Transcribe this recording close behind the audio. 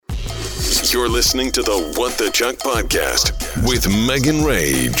You're listening to the What the Chuck podcast with Megan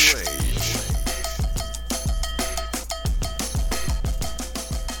Rage.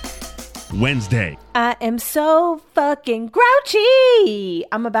 Wednesday. I am so fucking grouchy.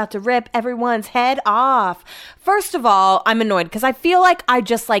 I'm about to rip everyone's head off. First of all, I'm annoyed because I feel like I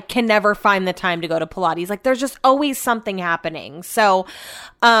just can never find the time to go to Pilates. There's just always something happening. So,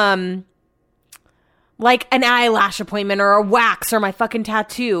 like an eyelash appointment or a wax or my fucking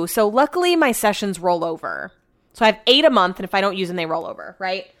tattoo. So luckily my sessions roll over. So I have 8 a month, and if I don't use them, they roll over,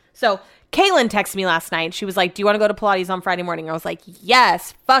 right? So Kaylin texted me last night. She was like, do you want to go to Pilates on Friday morning? I was like,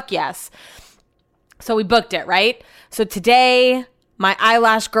 yes, fuck yes. So we booked it, right? So today my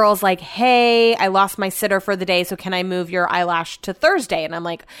eyelash girl's like, hey, I lost my sitter for the day, so can I move your eyelash to Thursday? And I'm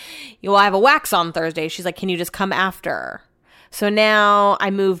like, well, I have a wax on Thursday. She's like, can you just come after? So now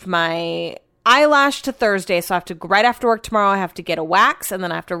I moved my eyelash to Thursday, so I have to, right after work tomorrow, I have to get a wax, and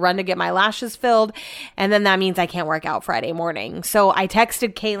then I have to run to get my lashes filled, and then that means I can't work out Friday morning. So I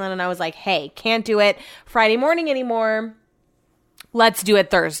texted Kaylin, and I was like, hey, can't do it Friday morning anymore. Let's do it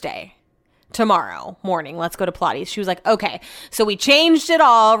Thursday. Tomorrow morning, let's go to Pilates. She was like, okay. So we changed it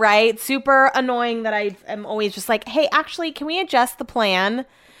all, right? Super annoying that I am always just like, hey, actually, can we adjust the plan?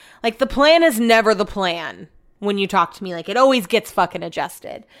 The plan is never the plan when you talk to me. It always gets fucking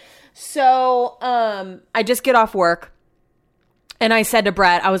adjusted. So, I just get off work, and I said to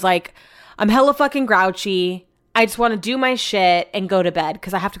Brett, I was like, I'm hella fucking grouchy. I just want to do my shit and go to bed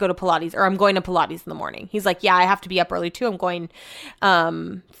because I have to go to Pilates, or I'm going to Pilates in the morning. He's like, yeah, I have to be up early too. I'm going,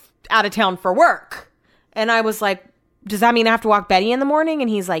 out of town for work. And I was like, does that mean I have to walk Betty in the morning? And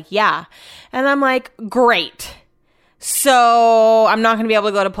he's like, yeah. And I'm like, great. So I'm not going to be able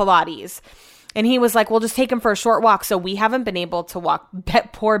to go to Pilates. And he was like, well, just take him for a short walk. So we haven't been able to walk.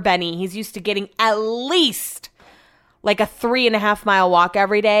 Poor Benny. He's used to getting at least a 3.5 mile walk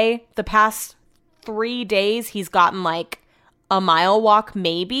every day. The past 3 days, he's gotten a mile walk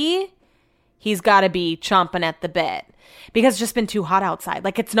maybe. He's got to be chomping at the bit because it's just been too hot outside.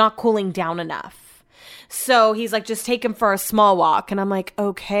 It's not cooling down enough. So he's like, just take him for a small walk. And I'm like,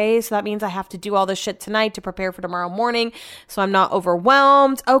 okay, so that means I have to do all this shit tonight to prepare for tomorrow morning. So I'm not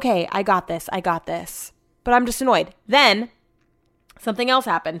overwhelmed. Okay, I got this. But I'm just annoyed. Then something else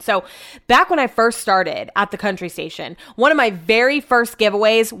happened. So back when I first started at the country station, one of my very first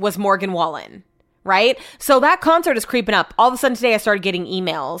giveaways was Morgan Wallen, right? So that concert is creeping up. All of a sudden today I started getting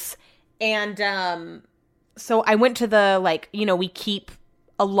emails. And so I went to the, we keep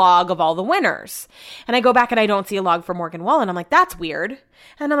a log of all the winners. And I go back and I don't see a log for Morgan Wallen. I'm like, that's weird.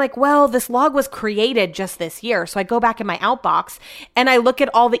 And I'm like, well, this log was created just this year. So I go back in my outbox and I look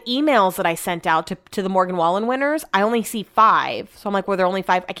at all the emails that I sent out to the Morgan Wallen winners. I only see 5. So I'm like, well, there are only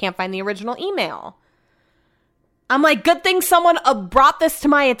 5. I can't find the original email. I'm like, good thing someone brought this to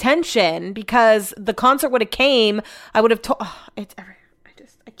my attention, because the concert would have came. I would have told, I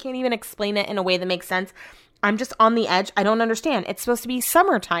can't even explain it in a way that makes sense. I'm just on the edge. I don't understand. It's supposed to be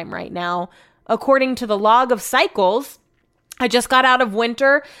summertime right now. According to the log of cycles, I just got out of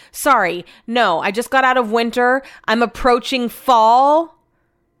winter. Sorry. No, I just got out of winter. I'm approaching fall.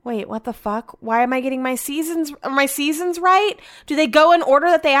 Wait, what the fuck? Why am I getting my seasons right? Do they go in order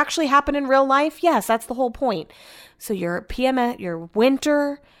that they actually happen in real life? Yes, that's the whole point. So you're you're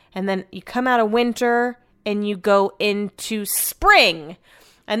winter, and then you come out of winter and you go into spring.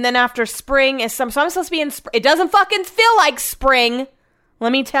 And then after spring is so I'm supposed to be in spring. It doesn't fucking feel like spring.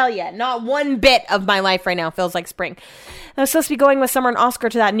 Let me tell you, not one bit of my life right now feels like spring. I was supposed to be going with Summer and Oscar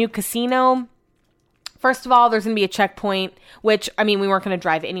to that new casino. First of all, there's going to be a checkpoint, which, we weren't going to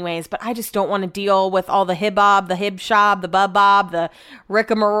drive anyways, but I just don't want to deal with all the hibbob, the hibshob, the bubbob, the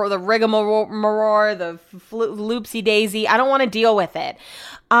rigmarole, the loopsy daisy. I don't want to deal with it.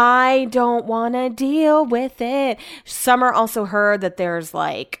 Summer also heard that there's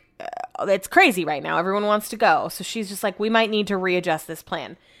it's crazy right now. Everyone wants to go. So she's just like, we might need to readjust this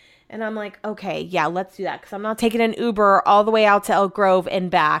plan. And I'm like, okay, yeah, let's do that. Because I'm not taking an Uber all the way out to Elk Grove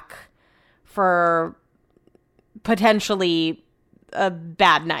and back for potentially a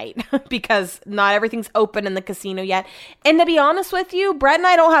bad night because not everything's open in the casino yet. And to be honest with you, Brett and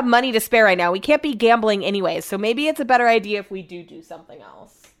I don't have money to spare right now. We can't be gambling anyways. So maybe it's a better idea if we do something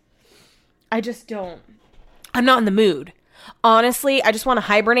else. I'm not in the mood. Honestly, I just want to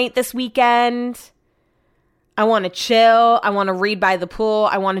hibernate this weekend. I want to chill. I want to read by the pool.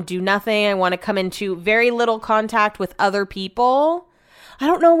 I want to do nothing. I want to come into very little contact with other people. I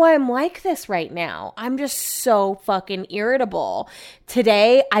don't know why I'm like this right now. I'm just so fucking irritable.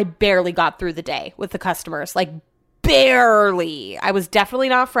 Today, I barely got through the day with the customers. Barely. I was definitely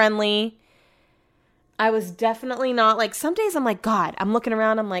not friendly. I was definitely not like, some days I'm like, God, I'm looking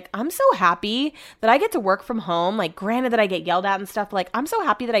around. I'm like, I'm so happy that I get to work from home. Like, granted that I get yelled at and stuff. But like, I'm so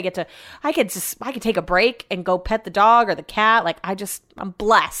happy that I could take a break and go pet the dog or the cat. Like, I'm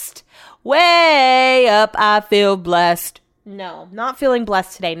blessed. Way up. I feel blessed. No, not feeling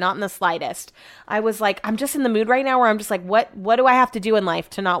blessed today. Not in the slightest. I was like, I'm just in the mood right now where I'm just like, what do I have to do in life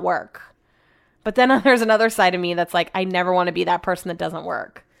to not work? But then there's another side of me that's like, I never want to be that person that doesn't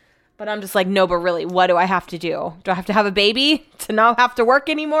work. But I'm just like, no, but really, what do I have to do? Do I have to have a baby to not have to work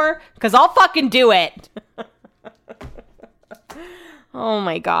anymore? Because I'll fucking do it. Oh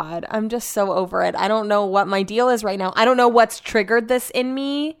my God. I'm just so over it. I don't know what my deal is right now. I don't know what's triggered this in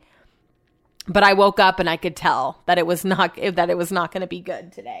me. But I woke up and I could tell that it was not going to be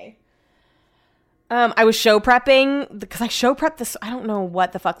good today. I was show prepping because I show prepped this. I don't know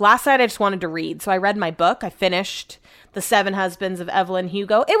what the fuck. Last night I just wanted to read. So I read my book. I finished The 7 Husbands of Evelyn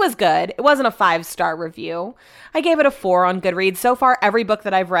Hugo. It was good. It wasn't a 5-star review. I gave it a 4 on Goodreads. So far, every book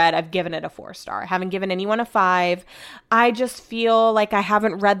that I've read, I've given it a 4-star. I haven't given anyone a 5. I just feel like I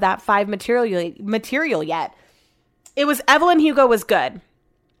haven't read that 5 material yet. Evelyn Hugo was good.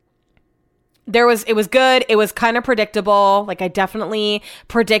 It was good. It was kind of predictable. Like, I definitely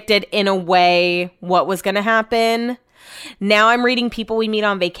predicted in a way what was going to happen. Now I'm reading People We Meet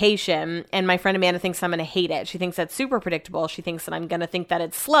on Vacation, and my friend Amanda thinks I'm going to hate it. She thinks that's super predictable. She thinks that I'm going to think that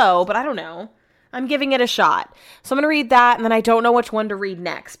it's slow, but I don't know. I'm giving it a shot. So I'm going to read that, and then I don't know which one to read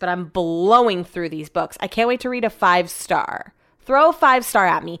next, but I'm blowing through these books. I can't wait to read a 5-star. Throw a 5-star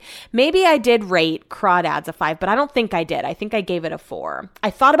at me. Maybe I did rate Crawdads a 5, but I don't think I did. I think I gave it a 4.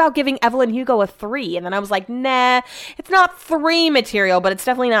 I thought about giving Evelyn Hugo a 3, and then I was like, nah, it's not 3 material, but it's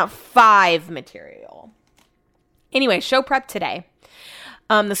definitely not 5 material. Anyway, show prep today.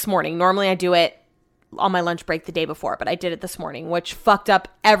 This morning. Normally I do it on my lunch break the day before, but I did it this morning, which fucked up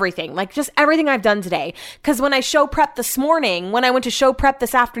everything. Like, just everything I've done today. Because when I show prep this morning, when I went to show prep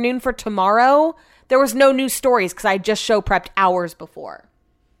this afternoon for tomorrow, there was no new stories because I just show prepped hours before.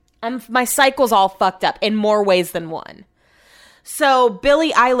 My cycle's all fucked up in more ways than one. So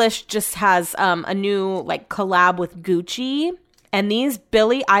Billie Eilish just has a new like collab with Gucci. And these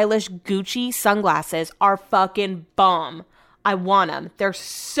Billie Eilish Gucci sunglasses are fucking bomb. I want them. They're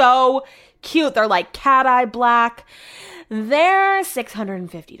so cute. They're like cat eye black. They're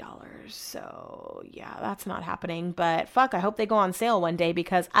 $650. So yeah, that's not happening. But fuck, I hope they go on sale one day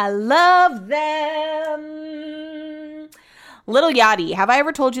because I love them. Lil Yachty. Have I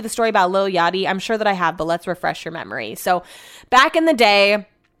ever told you the story about Lil Yachty? I'm sure that I have, but let's refresh your memory. So back in the day,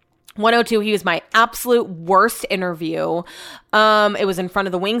 102, he was my absolute worst interview. It was in front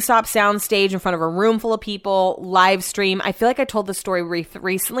of the Wingstop soundstage, in front of a room full of people, live stream. I feel like I told the story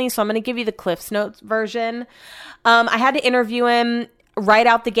recently, so I'm going to give you the Cliff's Notes version. I had to interview him right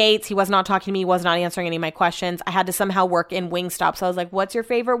out the gates. He was not talking to me. He was not answering any of my questions. I had to somehow work in Wingstop. So I was like, what's your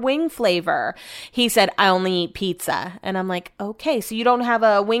favorite wing flavor? He said, I only eat pizza. And I'm like, okay, so you don't have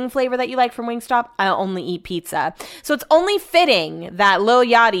a wing flavor that you like from Wingstop? I only eat pizza. So it's only fitting that Lil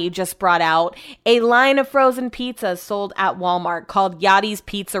Yachty just brought out a line of frozen pizzas sold at Walmart called Yachty's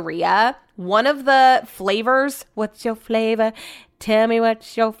Pizzeria. One of the flavors, what's your flavor? Tell me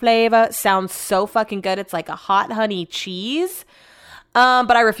what's your flavor. Sounds so fucking good. It's like a hot honey cheese.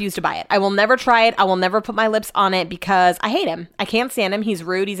 But I refuse to buy it. I will never try it. I will never put my lips on it because I hate him. I can't stand him. He's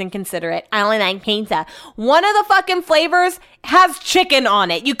rude. He's inconsiderate. I only like pizza. One of the fucking flavors has chicken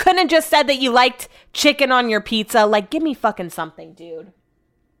on it. You couldn't have just said that you liked chicken on your pizza. Like, give me fucking something, dude.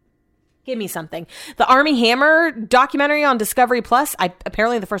 Give me something. The Army Hammer documentary on Discovery Plus,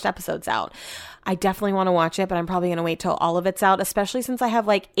 apparently the first episode's out. I definitely want to watch it, but I'm probably going to wait till all of it's out, especially since I have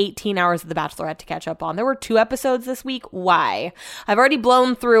like 18 hours of The Bachelorette to catch up on. There were 2 episodes this week. Why? I've already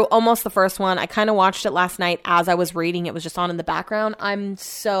blown through almost the first one. I kind of watched it last night as I was reading. It was just on in the background. I'm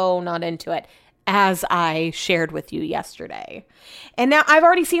so not into it, as I shared with you yesterday. And now I've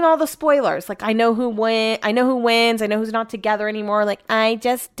already seen all the spoilers. Like, I know who wins. I know who's not together anymore. Like, I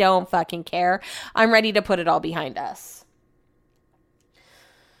just don't fucking care. I'm ready to put it all behind us.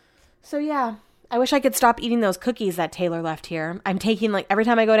 So yeah. I wish I could stop eating those cookies that Taylor left here. I'm taking like, every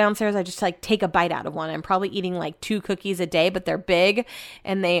time I go downstairs, I just like take a bite out of one. I'm probably eating like 2 cookies a day, but they're big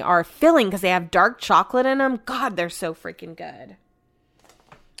and they are filling because they have dark chocolate in them. God, they're so freaking good.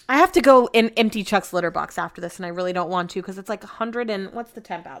 I have to go and empty Chuck's litter box after this, and I really don't want to because it's like 100 and what's the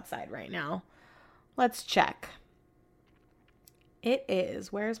temp outside right now? Let's check. It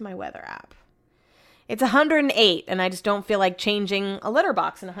is, where's my weather app? It's 108, and I just don't feel like changing a litter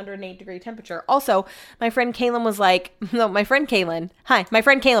box in 108 degree temperature. Also, my friend Kaylin was like, no, my friend Kaylin. Hi, my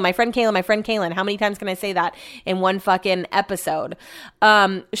friend Kaylin. How many times can I say that in one fucking episode?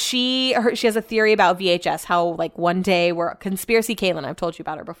 She has a theory about VHS, how like one day we're conspiracy Kaylin. I've told you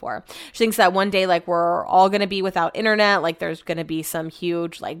about her before. She thinks that one day like we're all going to be without internet, like there's going to be some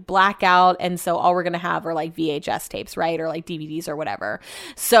huge like blackout, and so all we're going to have are like VHS tapes, right? Or like DVDs or whatever.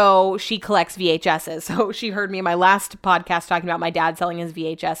 So she collects VHSs. So she heard me in my last podcast talking about my dad selling his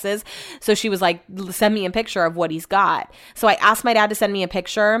VHSs. So she was like, send me a picture of what he's got. So I asked my dad to send me a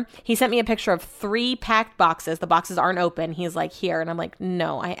picture. He sent me a picture of 3 packed boxes. The boxes aren't open. He's like, here. And I'm like,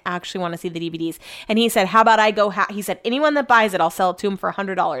 no, I actually want to see the DVDs. And he said, how about I go, he said, anyone that buys it, I'll sell it to him for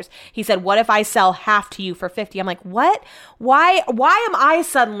 $100. He said, what if I sell half to you for $50? I'm like, what? Why am I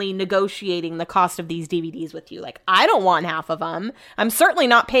suddenly negotiating the cost of these DVDs with you? Like, I don't want half of them. I'm certainly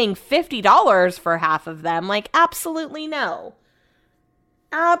not paying $50 for half of them. Like, absolutely no.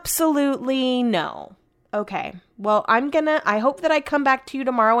 Absolutely no. Okay. Well, I hope that I come back to you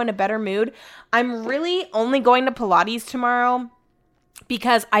tomorrow in a better mood. I'm really only going to Pilates tomorrow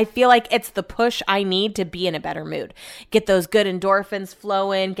because I feel like it's the push I need to be in a better mood. Get those good endorphins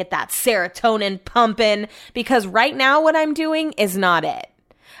flowing, get that serotonin pumping, because right now what I'm doing is not it.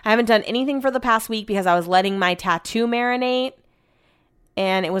 I haven't done anything for the past week because I was letting my tattoo marinate.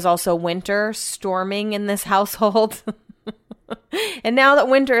 And it was also winter, storming in this household. And now that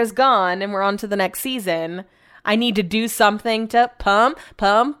winter is gone and we're on to the next season, I need to do something to pump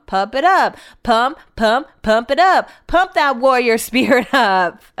it up. Pump it up. Pump that warrior spirit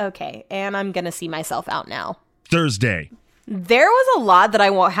up. Okay, and I'm going to see myself out now. Thursday. There was a lot that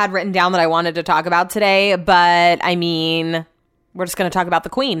I had written down that I wanted to talk about today, but I mean, we're just going to talk about the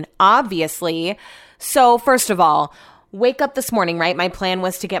Queen, obviously. So first of all, wake up this morning, right? My plan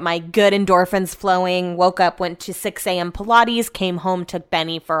was to get my good endorphins flowing. Woke up, went to 6 a.m. Pilates, came home, took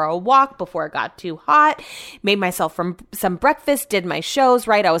Benny for a walk before it got too hot, made myself some breakfast, did my shows,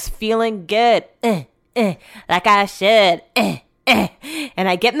 right? I was feeling good, like I should, And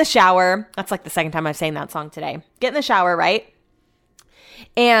I get in the shower. That's like the second time I've sang that song today. Get in the shower, right?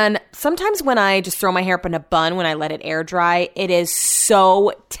 And sometimes when I just throw my hair up in a bun, when I let it air dry, it is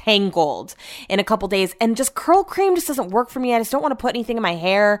so tangled in a couple days. And just curl cream just doesn't work for me. I just don't want to put anything in my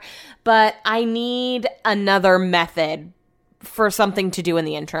hair. But I need another method for something to do in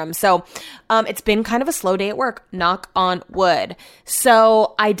the interim. So it's been kind of a slow day at work, knock on wood.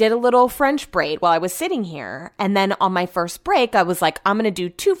 So I did a little French braid while I was sitting here. And then on my first break, I was like, I'm going to do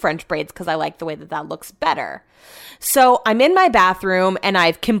 2 French braids because I like the way that looks better. So I'm in my bathroom and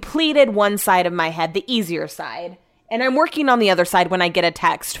I've completed one side of my head, the easier side. And I'm working on the other side when I get a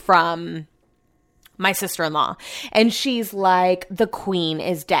text from my sister-in-law. And she's like, the Queen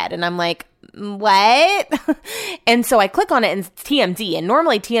is dead. And I'm like, what? And so I click on it and it's TMZ. And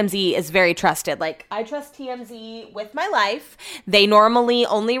normally TMZ is very trusted. Like, I trust TMZ with my life. They normally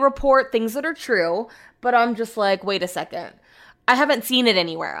only report things that are true. But I'm just like, wait a second. I haven't seen it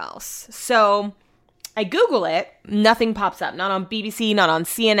anywhere else. So I Google it, nothing pops up. Not on BBC, not on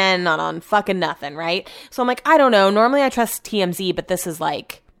CNN, not on fucking nothing, right? So I'm like, I don't know. Normally I trust TMZ, but this is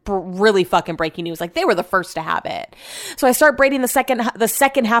like really fucking breaking news. Like, they were the first to have it. So I start braiding the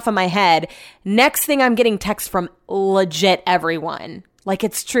second half of my head. Next thing, I'm getting texts from legit everyone. Like,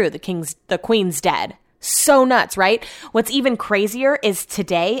 it's true. The Queen's dead. So nuts, right? What's even crazier is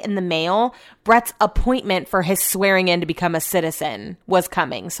today in the mail, Brett's appointment for his swearing in to become a citizen was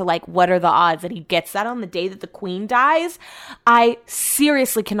coming. So like, what are the odds that he gets that on the day that the Queen dies? I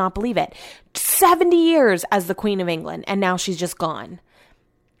seriously cannot believe it. 70 years as the Queen of England, and now she's just gone.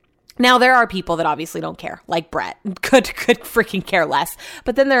 Now, there are people that obviously don't care, like Brett, could freaking care less.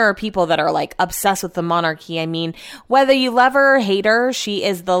 But then there are people that are like obsessed with the monarchy. I mean, whether you love her or hate her, she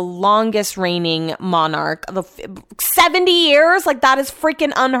is the longest reigning monarch. 70 years? Like, that is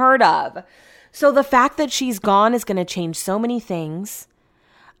freaking unheard of. So the fact that she's gone is going to change so many things.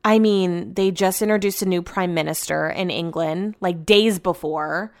 I mean, they just introduced a new prime minister in England, like days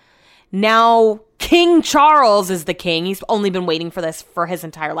before. Now, King Charles is the king. He's only been waiting for this for his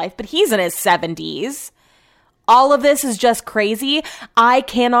entire life, but he's in his 70s. All of this is just crazy. I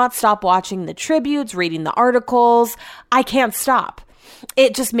cannot stop watching the tributes, reading the articles. I can't stop.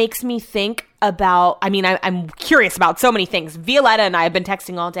 It just makes me think about, I mean, I'm curious about so many things. Violetta and I have been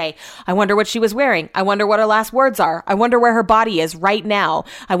texting all day. I wonder what she was wearing. I wonder what her last words are. I wonder where her body is right now.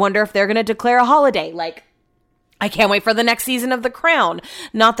 I wonder if they're going to declare a holiday. Like, I can't wait for the next season of The Crown.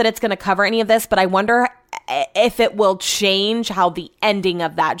 Not that it's going to cover any of this, but I wonder if it will change how the ending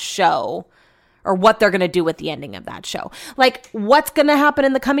of that show or what they're going to do with the ending of that show. Like, what's going to happen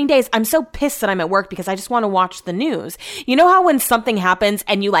in the coming days? I'm so pissed that I'm at work because I just want to watch the news. You know how when something happens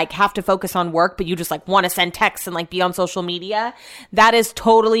and you like have to focus on work, but you just like want to send texts and like be on social media? That is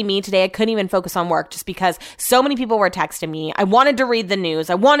totally me today. I couldn't even focus on work just because so many people were texting me. I wanted to read the news.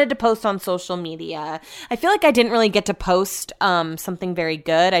 I wanted to post on social media. I feel like I didn't really get to post something very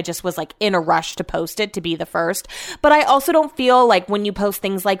good. I just was like in a rush to post it to be the first. But I also don't feel like when you post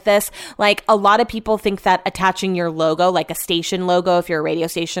things like this, like a lot of people think that attaching your logo, like a station logo, if you're a radio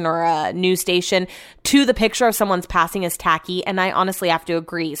station or a news station, to the picture of someone's passing is tacky. And I honestly have to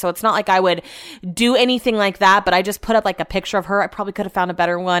agree. So it's not like I would do anything like that, but I just put up like a picture of her. I probably could have found a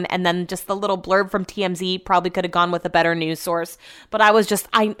better one. And then just the little blurb from TMZ, probably could have gone with a better news source. But I was just,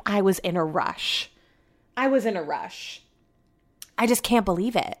 I was in a rush. I just can't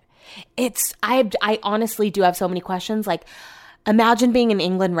believe it. I honestly do have so many questions. Like, imagine being in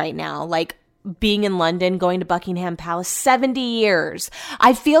England right now, like being in London, going to Buckingham Palace, 70 years.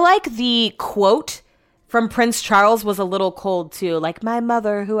 I feel like the quote from Prince Charles was a little cold too. Like, my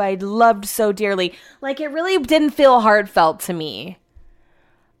mother, who I loved so dearly. Like, it really didn't feel heartfelt to me.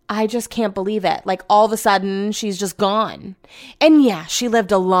 I just can't believe it. Like, all of a sudden, she's just gone. And yeah, she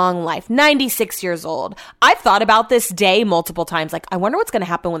lived a long life, 96 years old. I've thought about this day multiple times. Like, I wonder what's going to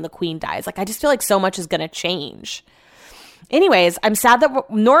happen when the Queen dies. Like, I just feel like so much is going to change. Anyways, I'm sad that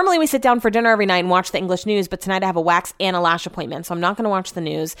normally we sit down for dinner every night and watch the English news, but tonight I have a wax and a lash appointment, so I'm not going to watch the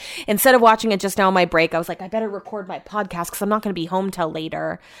news. Instead of watching it just now on my break, I was like, I better record my podcast because I'm not going to be home till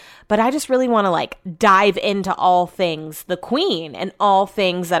later. But I just really want to like dive into all things the Queen and all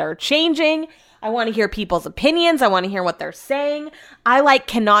things that are changing. I want to hear people's opinions. I want to hear what they're saying. I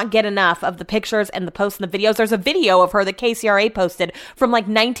cannot get enough of the pictures and the posts and the videos. There's a video of her that KCRA posted from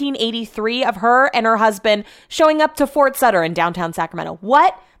 1983 of her and her husband showing up to Fort Sutter in downtown Sacramento.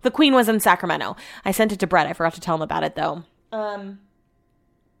 What? The Queen was in Sacramento. I sent it to Brett. I forgot to tell him about it though.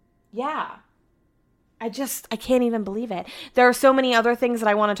 Yeah. I can't even believe it. There are so many other things that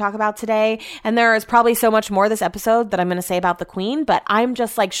I want to talk about today, and there is probably so much more this episode that I'm going to say about the Queen, but I'm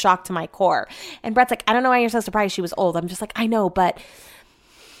just shocked to my core. And Brett's like, I don't know why you're so surprised she was old. I'm just like, I know, but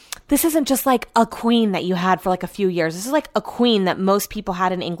this isn't just a queen that you had for a few years. This is a queen that most people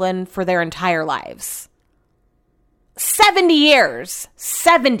had in England for their entire lives. 70 years.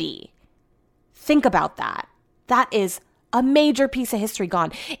 70. Think about that. That is a major piece of history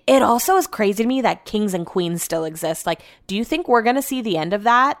gone. It also is crazy to me that kings and queens still exist. Do you think we're going to see the end of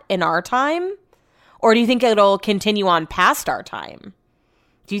that in our time? Or do you think it'll continue on past our time?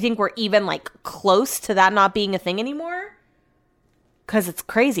 Do you think we're even close to that not being a thing anymore? Because it's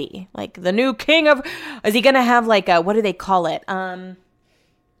crazy. The new king of... Is he going to have a... What do they call it?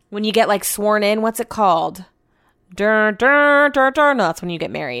 When you get sworn in, what's it called? No, that's when you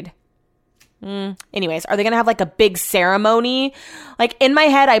get married. Anyways, are they going to have a big ceremony? In my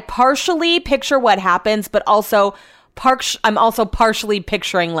head, I partially picture what happens, but also I'm also partially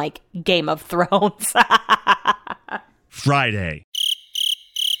picturing Game of Thrones. Friday.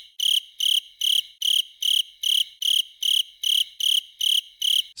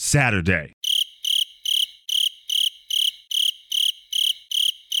 Saturday.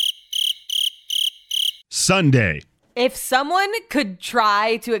 Sunday. If someone could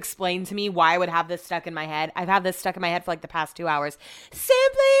try to explain to me why I would have this stuck in my head, I've had this stuck in my head for the past 2 hours.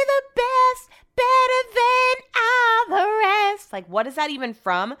 Simply the best, better than all the rest. What is that even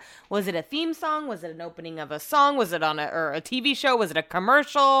from? Was it a theme song? Was it an opening of a song? Was it on a TV show? Was it a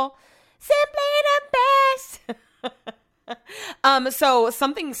commercial? Simply the best. So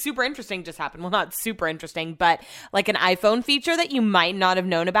something super interesting just happened. Well, not super interesting, but an iPhone feature that you might not have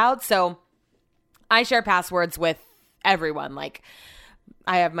known about. So I share passwords with everyone.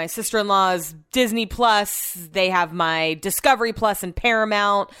 I have my sister-in-law's Disney Plus. They have my Discovery Plus and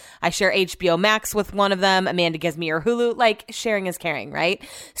Paramount. I share HBO Max with one of them. Amanda gives me her Hulu. Sharing is caring, right?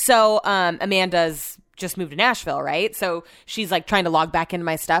 So Amanda's just moved to Nashville, right? So she's trying to log back into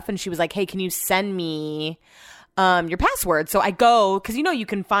my stuff, and she was like, hey, can you send me your password? So I go, because you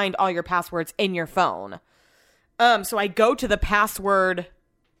can find all your passwords in your phone. So I go to the password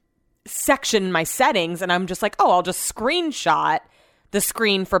section in my settings, and I'm just I'll just screenshot the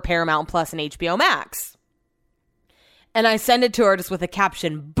screen for Paramount Plus and HBO Max. And I send it to her just with a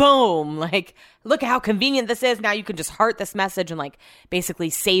caption, boom, look at how convenient this is. Now you can just heart this message and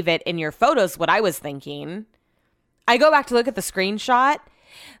basically save it in your photos, what I was thinking. I go back to look at the screenshot.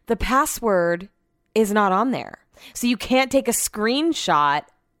 The password is not on there. So you can't take a screenshot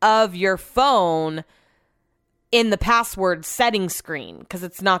of your phone in the password setting screen because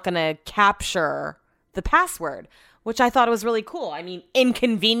it's not going to capture the password, which I thought was really cool. I mean,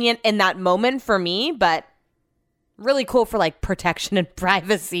 inconvenient in that moment for me, but really cool for like protection and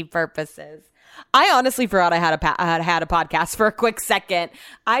privacy purposes. I honestly forgot I had a podcast for a quick second.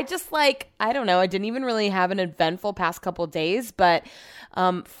 I just I don't know. I didn't even really have an eventful past couple days, but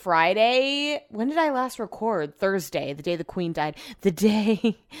Friday, when did I last record? Thursday, the day the Queen died. The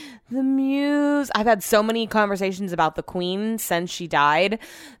day the muse. I've had so many conversations about the Queen since she died.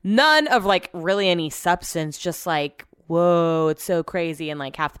 None of really any substance, just whoa, it's so crazy.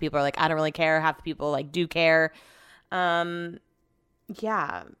 And half the people are I don't really care. Half the people do care.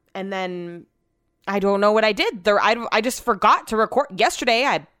 Yeah. And then I don't know what I did. I just forgot to record. Yesterday,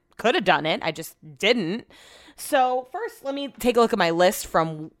 I could have done it. I just didn't. So first, let me take a look at my list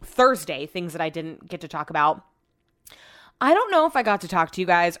from Thursday, things that I didn't get to talk about. I don't know if I got to talk to you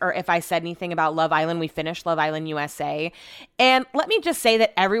guys or if I said anything about Love Island. We finished Love Island USA. And let me just say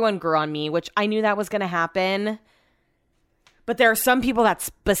that everyone grew on me, which I knew that was going to happen. But there are some people that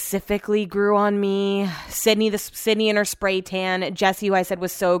specifically grew on me. Sydney in her spray tan. Jesse, who I said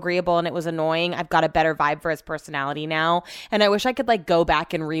was so agreeable and it was annoying. I've got a better vibe for his personality now. And I wish I could go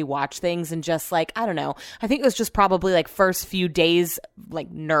back and rewatch things and just I don't know. I think it was just probably first few days,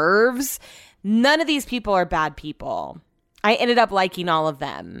 nerves. None of these people are bad people. I ended up liking all of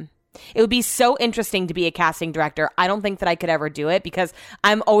them. It would be so interesting to be a casting director. I don't think that I could ever do it because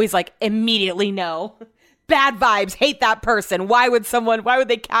I'm always immediately no. Bad vibes, hate that person. Why would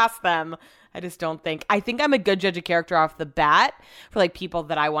they cast them? I just don't think. I think I'm a good judge of character off the bat for people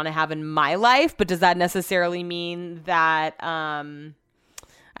that I want to have in my life, but does that necessarily mean that I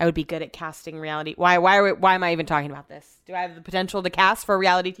would be good at casting reality? Why am I even talking about this? Do I have the potential to cast for a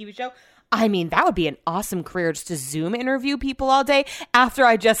reality TV show? I mean, that would be an awesome career, just to Zoom interview people all day after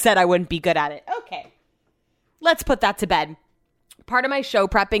I just said I wouldn't be good at it. Okay, let's put that to bed. Part of my show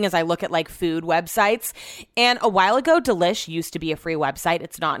prepping is I look at food websites, and a while ago Delish used to be a free website.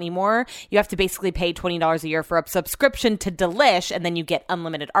 It's not anymore. You have to basically pay $20 a year for a subscription to Delish, and then you get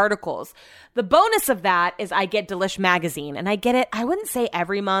unlimited articles. The bonus of that is I get Delish magazine, and I get it, I wouldn't say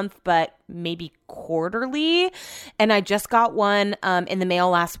every month, but maybe quarterly. And I just got one in the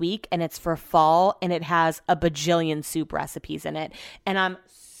mail last week, and it's for fall, and it has a bajillion soup recipes in it. And I'm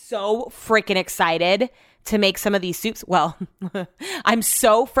so freaking excited to make some of these soups. Well, I'm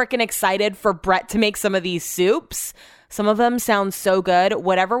so freaking excited for Brett to make some of these soups. Some of them sound so good.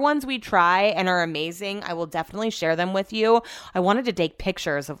 Whatever ones we try and are amazing, I will definitely share them with you. I wanted to take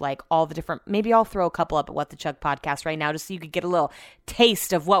pictures of all the different, maybe I'll throw a couple up at What the Chug podcast right now just so you could get a little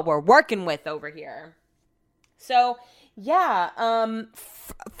taste of what we're working with over here. So yeah,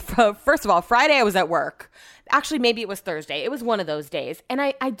 first of all, Friday I was at work. Actually, maybe it was Thursday. It was one of those days. And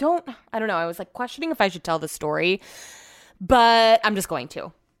I don't know. I was questioning if I should tell the story, but I'm just going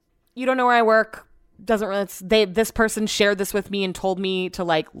to. You don't know where I work. Doesn't really, this person shared this with me and told me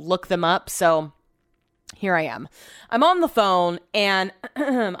to look them up. So here I am. I'm on the phone and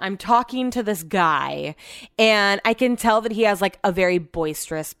I'm talking to this guy, and I can tell that he has a very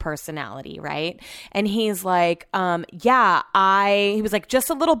boisterous personality, right? And he's he was just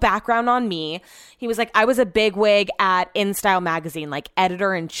a little background on me. He was I was a bigwig at InStyle magazine,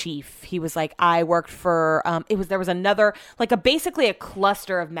 editor in chief. He was I worked for, there was another, basically a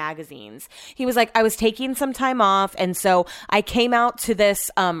cluster of magazines. He was I was taking some time off. And so I came out to this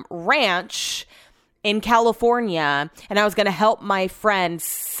ranch in California, and I was going to help my friend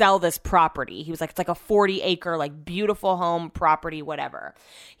sell this property. He was it's a 40-acre, beautiful home property, whatever.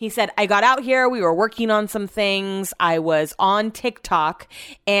 He said, I got out here, we were working on some things. I was on TikTok,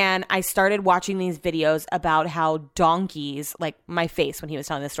 and I started watching these videos about how donkeys, my face when he was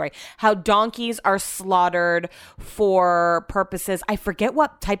telling this story, how donkeys are slaughtered for purposes, I forget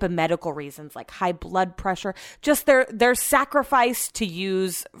what type of medical reasons, high blood pressure, just they're sacrificed to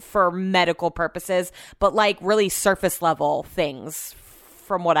use for medical purposes, but really surface level things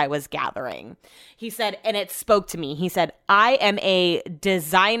from what I was gathering. He said, and it spoke to me. He said, I am a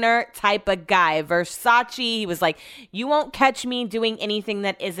designer type of guy. Versace. He was you won't catch me doing anything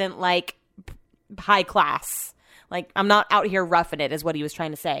that isn't high class. I'm not out here roughing it is what he was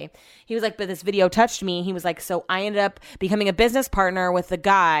trying to say. He was but this video touched me. He was so I ended up becoming a business partner with the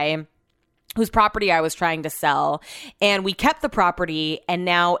guy whose property I was trying to sell, and we kept the property, and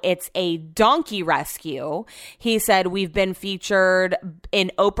now it's a donkey rescue. He said we've been featured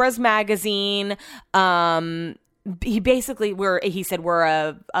in Oprah's magazine. He said we're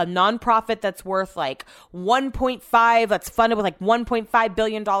a nonprofit that's worth 1.5, that's funded with $1.5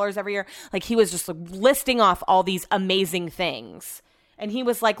 billion every year. He was just listing off all these amazing things. And he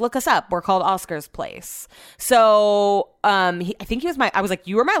was like, look us up. We're called Oscar's Place. So I think I was like,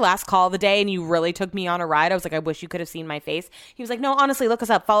 you were my last call of the day and you really took me on a ride. I was like, I wish you could have seen my face. He was like, no, honestly, look us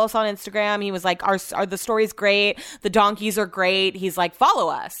up. Follow us on Instagram. He was like, the story's great. The donkeys are great. He's like,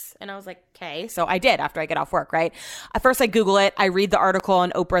 follow us. And I was like, okay. So I did after I get off work, right? At first I Google it. I read the article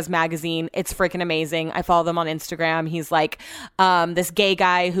on Oprah's magazine. It's freaking amazing. I follow them on Instagram. He's like this gay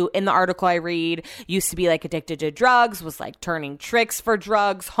guy who in the article I read used to be like addicted to drugs, was like turning tricks for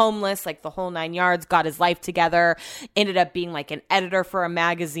drugs, homeless, like the whole 9 yards, got his life together, ended up being like an editor for a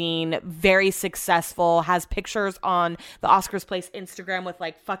magazine, very successful, has pictures on the Oscar's Place Instagram with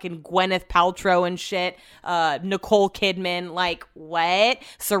like fucking Gwyneth Paltrow and shit, Nicole Kidman, like what?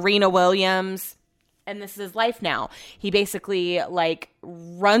 Serena Williams. And this is his life now. He basically like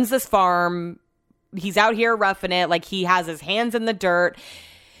runs this farm. He's out here roughing it. Like he has his hands in the dirt.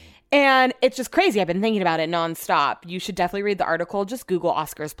 And it's just crazy. I've been thinking about it nonstop. You should definitely read the article. Just Google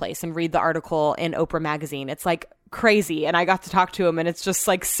Oscar's Place and read the article in Oprah magazine. It's like crazy. And I got to talk to him and it's just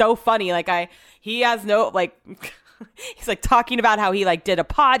like so funny. Like he has no like he's like talking about how he like did a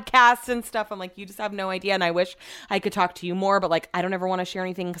podcast and stuff. I'm like, you just have no idea. And I wish I could talk to you more, but like, I don't ever want to share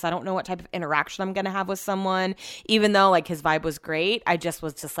anything because I don't know what type of interaction I'm going to have with someone, even though like his vibe was great. I just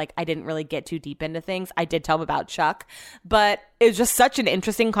was just like, I didn't really get too deep into things. I did tell him about Chuck, but it was just such an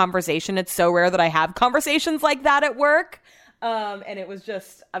interesting conversation. It's so rare that I have conversations like that at work. And it was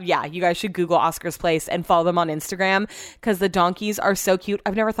just, yeah, you guys should Google Oscar's Place and follow them on Instagram because the donkeys are so cute.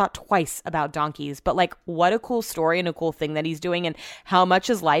 I've never thought twice about donkeys, but like what a cool story and a cool thing that he's doing and how much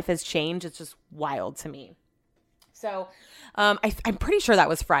his life has changed. It's just wild to me. So I'm pretty sure that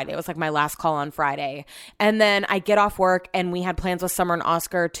was Friday. It was like my last call on Friday. And then I get off work and we had plans with Summer and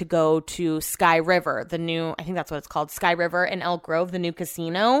Oscar to go to Sky River, the new, I think that's what it's called, Sky River in Elk Grove, the new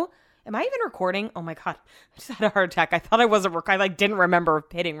casino. Am I even recording? Oh my God. I just had a heart attack. I thought I wasn't I like didn't remember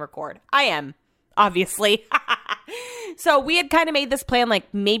hitting record. I am, obviously. So we had kind of made this plan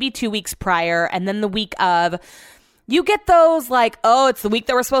like maybe 2 weeks prior. And then the week of, you get those like, oh, it's the week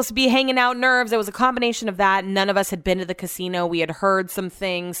that we're supposed to be hanging out nerves. It was a combination of that. None of us had been to the casino. We had heard some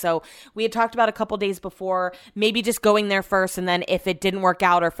things. So we had talked about a couple days before, maybe just going there first. And then if it didn't work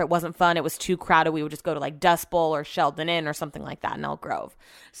out or if it wasn't fun, it was too crowded, we would just go to like Dust Bowl or Sheldon Inn or something like that in Elk Grove.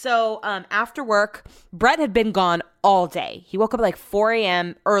 So after work, Brett had been gone all day. He woke up at like 4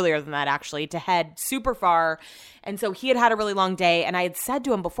 a.m. earlier than that, actually, to head super far. And so he had a really long day. And I had said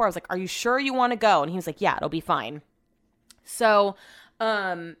to him before, I was like, are you sure you want to go? And he was like, yeah, it'll be fine. So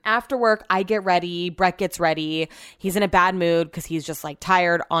after work, I get ready. Brett gets ready. He's in a bad mood because he's just like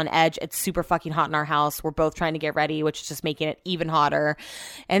tired, on edge. It's super fucking hot in our house. We're both trying to get ready, which is just making it even hotter.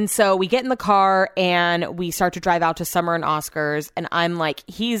 And so we get in the car and we start to drive out to Summer and Oscar's. And I'm like,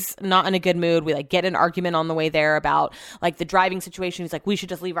 he's not in a good mood. We like get an argument on the way there about like the driving situation. He's like, we should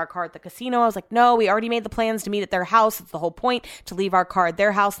just leave our car at the casino. I was like, no, we already made the plans to meet at their house. It's the whole point to leave our car at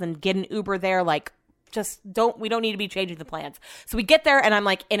their house and then get an Uber there. Like, we don't need to be changing the plans. So we get there and I'm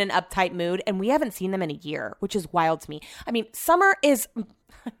like in an uptight mood and we haven't seen them in a year, which is wild to me. I mean, Summer is,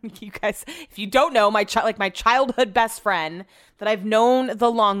 you guys, if you don't know, my childhood best friend that I've known the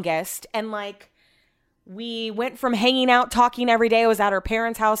longest. And like, we went from hanging out, talking every day. I was at her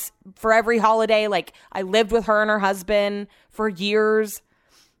parents' house for every holiday. Like I lived with her and her husband for years.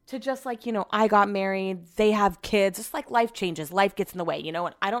 To just like, you know, I got married, they have kids. It's like life changes, life gets in the way, you know,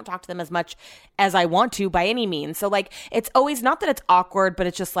 and I don't talk to them as much as I want to by any means. So like, it's always not that it's awkward, but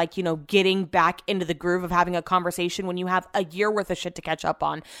it's just like, you know, getting back into the groove of having a conversation when you have a year worth of shit to catch up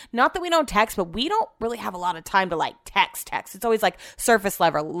on. Not that we don't text, but we don't really have a lot of time to like text. It's always like surface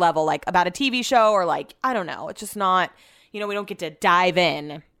level, like about a TV show or like, I don't know. It's just not, you know, we don't get to dive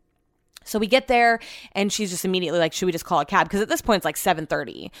in. So we get there and she's just immediately like, should we just call a cab? Because at this point it's like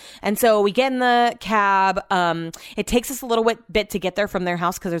 7:30. And so we get in the cab. It takes us a little bit to get there from their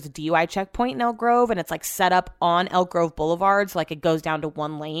house because there's a DUI checkpoint in Elk Grove and it's like set up on Elk Grove Boulevard. So like it goes down to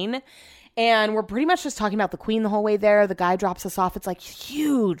one lane. And we're pretty much just talking about the Queen the whole way there. The guy drops us off. It's like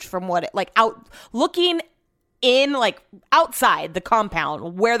huge from what it like out looking in like outside the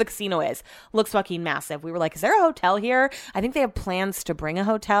compound where the casino is. Looks fucking massive. We were like, is there a hotel here? I think they have plans to bring a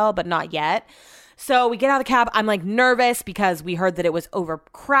hotel, but not yet. So we get out of the cab. I'm like nervous because we heard that it was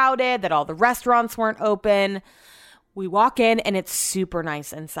overcrowded, that all the restaurants weren't open. We walk in and it's super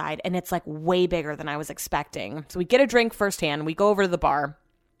nice inside and it's like way bigger than I was expecting. So we get a drink firsthand. We go over to the bar.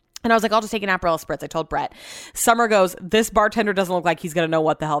 And I was like, I'll just take an Aperol Spritz. I told Brett. Summer goes, this bartender doesn't look like he's going to know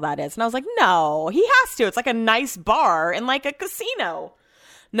what the hell that is. And I was like, no, he has to. It's like a nice bar in like a casino.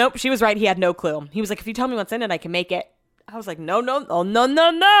 Nope, she was right. He had no clue. He was like, if you tell me what's in it, I can make it. I was like, no,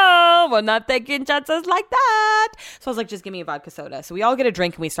 we're not taking chances like that. So I was like, just give me a vodka soda. So we all get a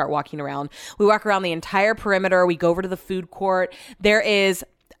drink and we start walking around. We walk around the entire perimeter. We go over to the food court. There is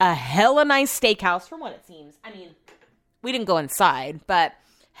a hella nice steakhouse from what it seems. I mean, we didn't go inside, but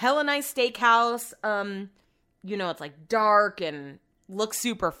hella nice steakhouse. It's like dark and looks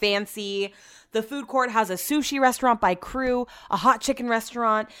super fancy. The food court has a sushi restaurant by Crew, a hot chicken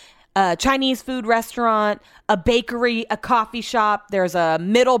restaurant, a Chinese food restaurant, a bakery, a coffee shop. There's a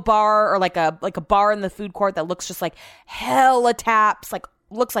middle bar or like a bar in the food court that looks just like hella taps. Like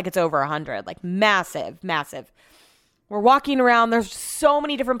looks like it's over 100. Like massive. We're walking around. There's so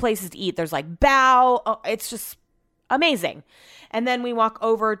many different places to eat. There's like Bao. Oh, it's just amazing. And then we walk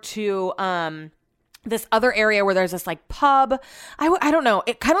over to this other area where there's this like pub. I don't know.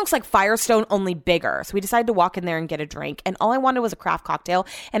 It kind of looks like Firestone, only bigger. So we decided to walk in there and get a drink. And all I wanted was a craft cocktail.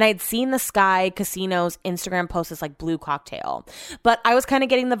 And I had seen the Sky Casino's Instagram post this like blue cocktail. But I was kind of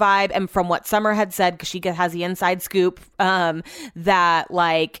getting the vibe. And from what Summer had said, because she has the inside scoop, that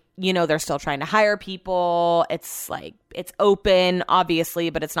like, they're still trying to hire people. It's like, it's open, obviously,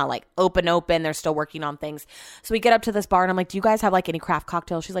 but it's not like open. They're still working on things. So we get up to this bar and I'm like, do you guys have like any craft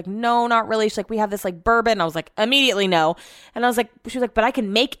cocktails? She's like, no, not really. She's like, we have this like bourbon. I was like, immediately no. And I was like, she was like, but I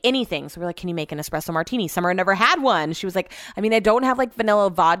can make anything. So we're like, can you make an espresso martini? Summer never had one. She was like, I mean, I don't have like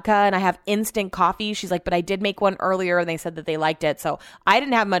vanilla vodka and I have instant coffee. She's like, but I did make one earlier and they said that they liked it. So I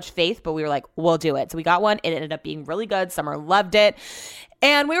didn't have much faith, but we were like, we'll do it. So we got one. It ended up being really good. Summer loved it.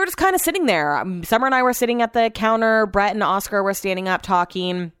 And we were just kind of sitting there. Summer and I were sitting at the counter. Brett and Oscar were standing up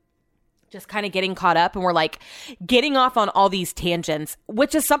talking, just kind of getting caught up. And we're like getting off on all these tangents,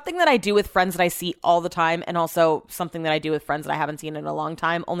 which is something that I do with friends that I see all the time. And also something that I do with friends that I haven't seen in a long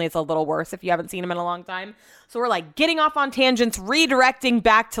time. Only it's a little worse if you haven't seen them in a long time. So we're like getting off on tangents, redirecting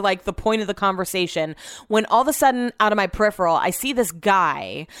back to like the point of the conversation, when all of a sudden out of my peripheral, I see this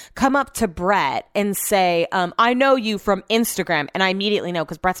guy come up to Brett and say, I know you from Instagram. And I immediately know,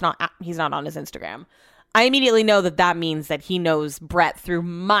 because he's not on his Instagram. I immediately know that means that he knows Brett through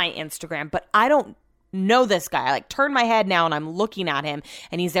my Instagram, but I don't know this guy. I like turn my head now and I'm looking at him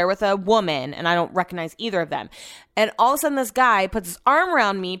and he's there with a woman and I don't recognize either of them. And all of a sudden this guy puts his arm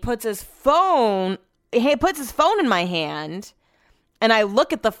around me, puts his phone in my hand, and I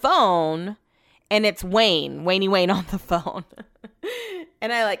look at the phone and it's Wayne on the phone.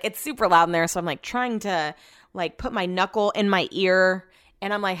 And it's super loud in there. So I'm like trying to like put my knuckle in my ear.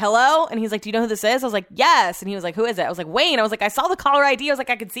 And I'm like, hello? And he's like, do you know who this is? I was like, yes. And he was like, who is it? I was like, Wayne. I was like, I saw the caller ID. I was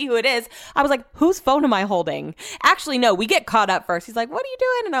like, I could see who it is. I was like, whose phone am I holding? Actually, no, we get caught up first. He's like, what are you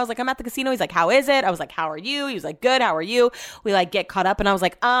doing? And I was like, I'm at the casino. He's like, how is it? I was like, how are you? He was like, good. How are you? We like get caught up. And I was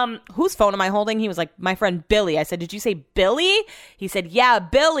like, whose phone am I holding? He was like, my friend Billy. I said, did you say Billy? He said, yeah,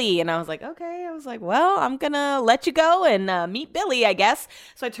 Billy. And I was like, okay. I was like, well, I'm going to let you go and meet Billy, I guess.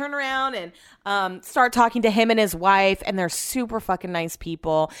 So I turn around and start talking to him and his wife, and they're super fucking nice people.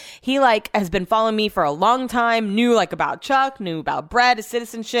 He like has been following me for a long time, knew like about Chuck, knew about Brett, his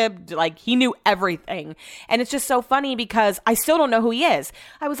citizenship, like he knew everything. And it's just so funny because I still don't know who he is.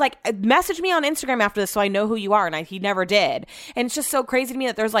 I was like, message me on Instagram after this so I know who you are, and he never did. And it's just so crazy to me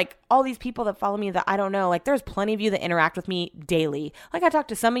that there's like all these people that follow me that I don't know. Like there's plenty of you that interact with me daily. Like I talk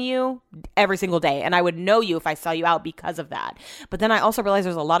to some of you every single day, and I would know you if I saw you out because of that. But then I also realize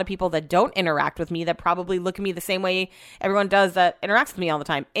there's a lot of people that don't interact with me that probably look at me the same way everyone does that interacts with me all the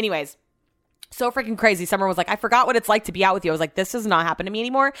time. Anyways, so freaking crazy. Summer was like, I forgot what it's like to be out with you. I was like, this does not happen to me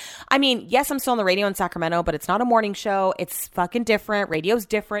anymore. I mean, yes, I'm still on the radio in Sacramento, but it's not a morning show. It's fucking different. Radio's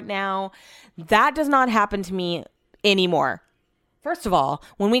different now. That does not happen to me anymore. First of all,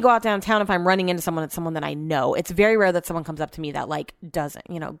 when we go out downtown, if I'm running into someone, it's someone that I know. It's very rare that someone comes up to me that like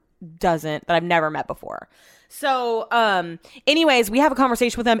that I've never met before. So, anyways, we have a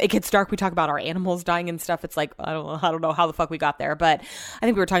conversation with them. It gets dark. We talk about our animals dying and stuff. It's like, I don't know how the fuck we got there, but I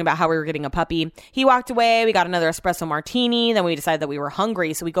think we were talking about how we were getting a puppy. He walked away. We got another espresso martini. Then we decided that we were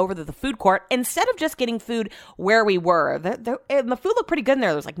hungry. So we go over to the food court instead of just getting food where we were. The food looked pretty good in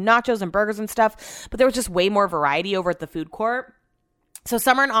there. There was like nachos and burgers and stuff, but there was just way more variety over at the food court. So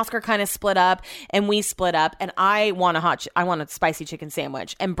Summer and Oscar kind of split up, and we split up, and I want a spicy chicken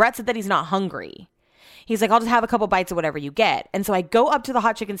sandwich. And Brett said that he's not hungry. He's like, I'll just have a couple bites of whatever you get. And so I go up to the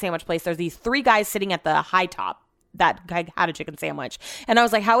hot chicken sandwich place. There's these three guys sitting at the high top. that guy had a chicken sandwich. And I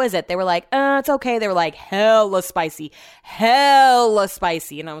was like, how is it? They were like, it's okay. They were like, hella spicy.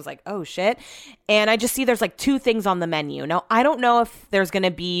 And I was like, oh shit. And I just see there's like 2 things on the menu. Now, I don't know if there's going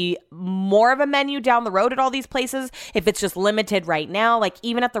to be more of a menu down the road at all these places, if it's just limited right now. Like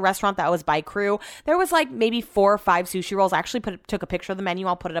even at the restaurant that was by Crew, there was like maybe 4 or 5 sushi rolls. I actually took a picture of the menu.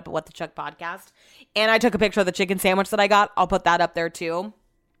 I'll put it up at What the Chuck Podcast. And I took a picture of the chicken sandwich that I got. I'll put that up there too.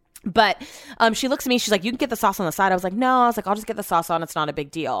 But she looks at me, she's like, you can get the sauce on the side. I was like, no, I'll just get the sauce on. It's not a big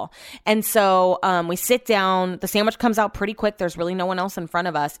deal. And so we sit down, the sandwich comes out pretty quick. There's really no one else in front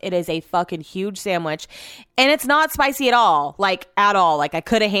of us. It is a fucking huge sandwich and it's not spicy at all. Like at all. Like I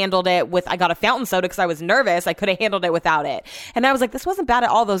could have handled it I got a fountain soda because I was nervous. I could have handled it without it. And I was like, this wasn't bad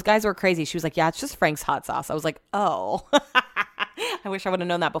at all. Those guys were crazy. She was like, yeah, it's just Frank's hot sauce. I was like, oh. I wish I would have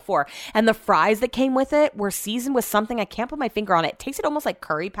known that before. And the fries that came with it were seasoned with something. I can't put my finger on it. It tasted almost like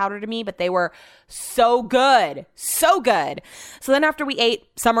curry powder to me, but they were so good. So good. So then after we ate,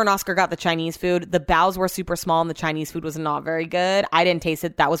 Summer and Oscar got the Chinese food. The bows were super small and the Chinese food was not very good. I didn't taste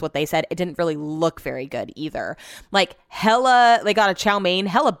it. That was what they said. It didn't really look very good either. Like they got a chow mein,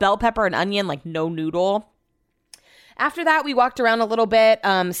 hella bell pepper and onion, like no noodle. After that, we walked around a little bit.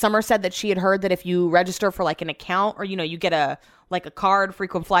 Summer said that she had heard that if you register for like an account or, you get a card,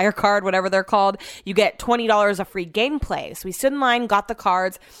 frequent flyer card, whatever they're called, you get $20 of free gameplay. So we stood in line, got the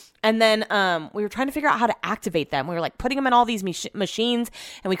cards, and then we were trying to figure out how to activate them. We were like putting them in all these machines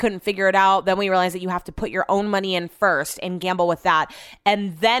and we couldn't figure it out. Then we realized that you have to put your own money in first and gamble with that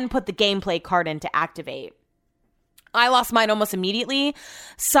and then put the gameplay card in to activate. I lost mine almost immediately.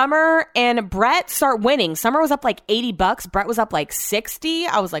 Summer and Brett start winning. Summer was up like $80. Brett was up like 60.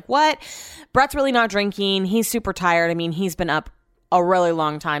 I was like, what? Brett's really not drinking. He's super tired. I mean, he's been up a really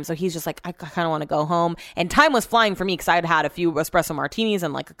long time. So he's just like, I kind of want to go home. And time was flying for me because I had had a few espresso martinis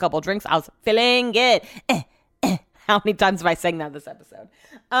and like a couple drinks. I was feeling it. How many times have I sang that this episode?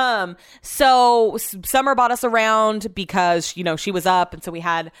 So Summer bought us around because, she was up. And so we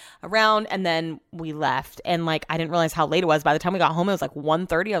had a round and then we left. And like, I didn't realize how late it was. By the time we got home, it was like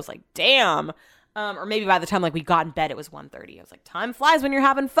 1:30. I was like, damn. Or maybe by the time like we got in bed, it was 1:30. I was like, time flies when you're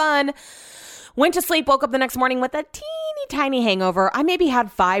having fun. Went to sleep, woke up the next morning with a teeny tiny hangover. I maybe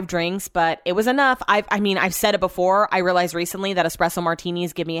had 5 drinks, but it was enough. I've said it before. I realized recently that espresso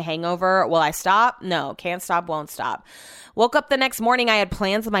martinis give me a hangover. Will I stop? No, can't stop, won't stop. Woke up the next morning. I had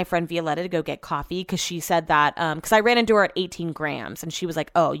plans with my friend Violetta to go get coffee because she said that, because I ran into her at 18 grams and she was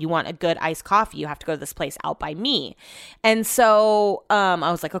like, oh, you want a good iced coffee? You have to go to this place out by me. And so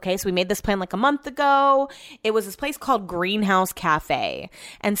I was like, okay, so we made this plan like a month ago. It was this place called Greenhouse Cafe.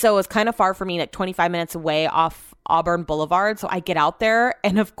 And so it was kind of far for me, like 25 minutes away off Auburn Boulevard. So I get out there.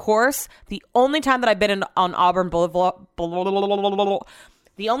 And of course, the only time that I've been on Auburn Boulevard,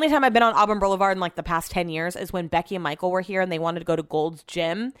 the only time I've been on Auburn Boulevard in like the past 10 years is when Becky and Michael were here and they wanted to go to Gold's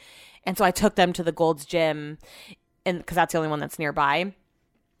Gym. And so I took them to the Gold's Gym because that's the only one that's nearby.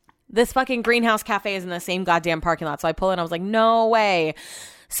 This fucking Greenhouse Cafe is in the same goddamn parking lot. So I pull in, I was like, no way.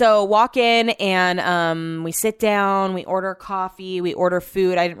 So walk in and we sit down, we order coffee, we order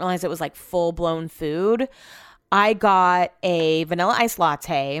food. I didn't realize it was like full blown food. I got a vanilla ice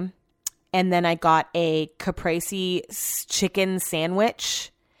latte. And then I got a caprese chicken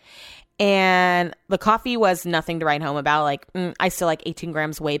sandwich. And the coffee was nothing to write home about. Like, I still like 18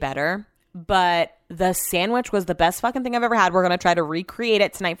 grams way better. But the sandwich was the best fucking thing I've ever had. We're going to try to recreate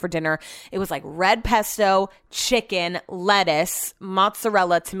it tonight for dinner. It was like red pesto, chicken, lettuce,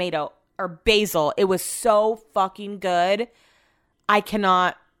 mozzarella, tomato, or basil. It was so fucking good. I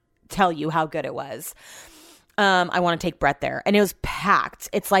cannot tell you how good it was. I want to take Brett there. And it was packed.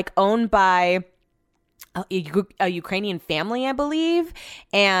 It's like owned by a Ukrainian family, I believe.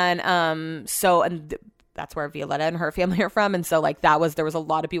 And that's where Violetta and her family are from. And so like there was a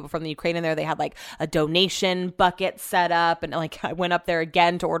lot of people from the Ukraine in there. They had like a donation bucket set up. And like I went up there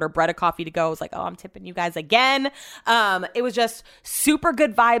again to order Brett a coffee to go. I was like, oh, I'm tipping you guys again. It was just super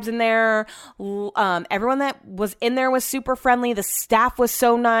good vibes in there. Everyone that was in there was super friendly. The staff was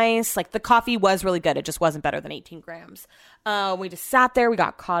so nice. Like the coffee was really good. It just wasn't better than 18 grams. We just sat there. We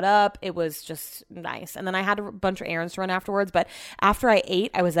got caught up. It was just nice. And then I had a bunch of errands to run afterwards. But after I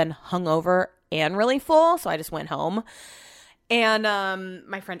ate, I was then hungover and really full. So I just went home. And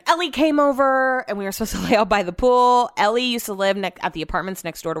my friend Ellie came over and we were supposed to lay out by the pool. Ellie used to live at the apartments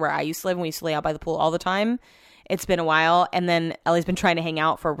next door to where I used to live. And we used to lay out by the pool all the time. It's been a while. And then Ellie's been trying to hang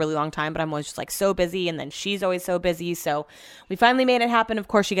out for a really long time, but I'm always just like so busy. And then she's always so busy. So we finally made it happen. Of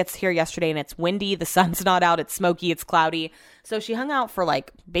course, she gets here yesterday and it's windy. The sun's not out. It's smoky. It's cloudy. So she hung out for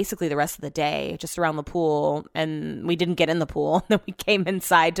like basically the rest of the day just around the pool. And we didn't get in the pool. Then we came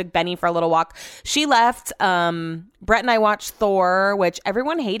inside, took Benny for a little walk. She left. Brett and I watched Thor, which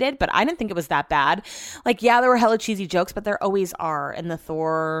everyone hated, but I didn't think it was that bad. Like, yeah, there were hella cheesy jokes, but there always are in the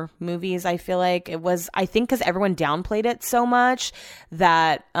Thor movies. I feel like it was, I think because everyone downplayed it so much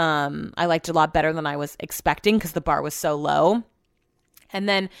that I liked it a lot better than I was expecting because the bar was so low. And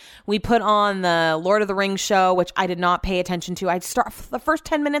then we put on the Lord of the Rings show, which I did not pay attention to. The first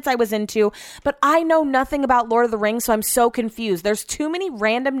 10 minutes I was into, but I know nothing about Lord of the Rings, so I'm so confused. There's too many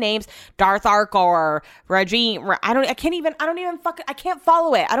random names. Darth Arkor, Regine. I can't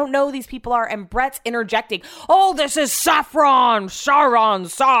follow it. I don't know who these people are. And Brett's interjecting. Oh, this is Saffron,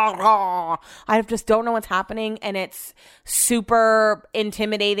 Sauron. I just don't know what's happening, and it's super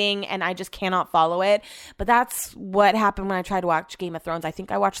intimidating, and I just cannot follow it. But that's what happened when I tried to watch Game of Thrones. I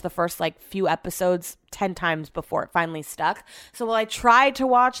think I watched the first few episodes 10 times before it finally stuck. So while I tried to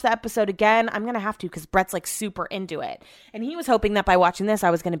watch the episode again, I'm going to have to because Brett's super into it. And he was hoping that by watching this,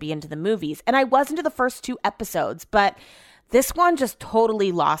 I was going to be into the movies. And I was into the first 2 episodes, but this one just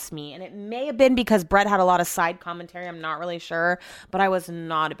totally lost me. And it may have been because Brett had a lot of side commentary. I'm not really sure, but I was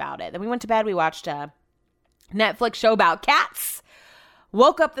not about it. Then we went to bed. We watched a Netflix show about cats.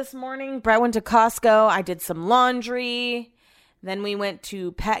 Woke up this morning. Brett went to Costco. I did some laundry. Then we went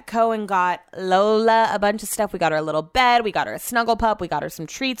to Petco and got Lola a bunch of stuff. We got her a little bed. We got her a snuggle pup. We got her some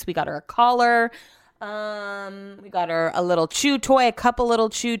treats. We got her a collar. We got her a little chew toy, a couple little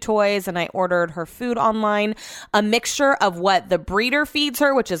chew toys, and I ordered her food online. A mixture of what the breeder feeds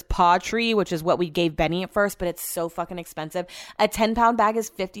her, which is Paw Tree, which is what we gave Benny at first, but it's so fucking expensive. A 10-pound bag is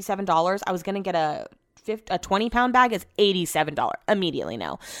 $57. I was going to get a 20-pound bag is $87 immediately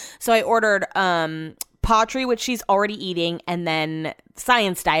now. So I ordered Paw Tree, which she's already eating, and then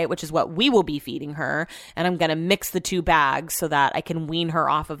Science Diet, which is what we will be feeding her. And I'm going to mix the 2 bags so that I can wean her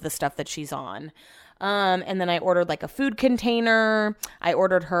off of the stuff that she's on. And then I ordered a food container. I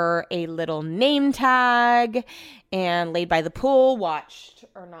ordered her a little name tag and laid by the pool,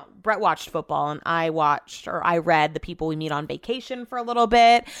 Brett watched football, and I read The People We Meet on Vacation for a little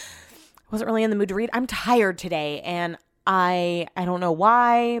bit. Wasn't really in the mood to read. I'm tired today, and I don't know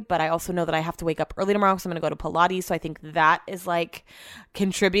why, but I also know that I have to wake up early tomorrow because I'm going to go to Pilates. So I think that is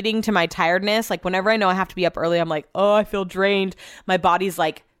contributing to my tiredness. Whenever I know I have to be up early, I'm oh, I feel drained. My body's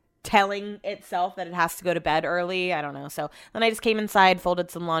telling itself that it has to go to bed early. I don't know. So then I just came inside, folded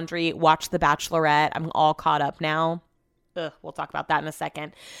some laundry, watched The Bachelorette. I'm all caught up now. We'll talk about that in a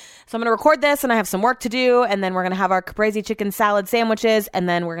second. So I'm going to record this, and I have some work to do, and then we're going to have our caprese chicken salad sandwiches, and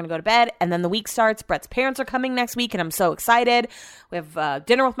then we're going to go to bed, and then the week starts. Brett's parents are coming next week, and I'm so excited. We have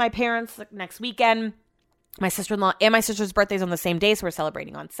dinner with my parents next weekend. My sister-in-law and my sister's birthday's on the same day, so we're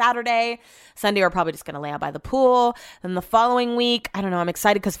celebrating on Saturday. Sunday, we're probably just going to lay out by the pool. Then the following week, I don't know, I'm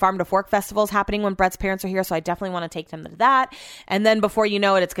excited because Farm to Fork Festival is happening when Brett's parents are here, so I definitely want to take them to that. And then before you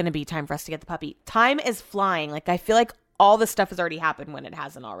know it, it's going to be time for us to get the puppy. Time is flying. I feel like all this stuff has already happened when it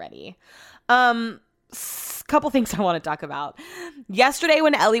hasn't already. Couple things I want to talk about. Yesterday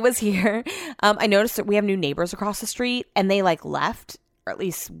when Ellie was here, I noticed that we have new neighbors across the street, and they left, or at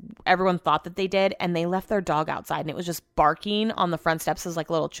least everyone thought that they did, and they left their dog outside, and it was just barking on the front steps as a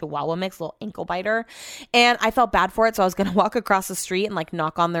little Chihuahua mix, little ankle biter. And I felt bad for it, so I was going to walk across the street and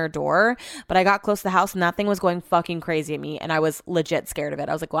knock on their door, but I got close to the house, and that thing was going fucking crazy at me, and I was legit scared of it.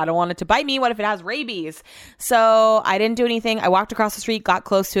 I was well, I don't want it to bite me. What if it has rabies? So I didn't do anything. I walked across the street, got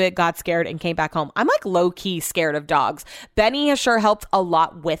close to it, got scared, and came back home. I'm low-key scared of dogs. Benny has sure helped a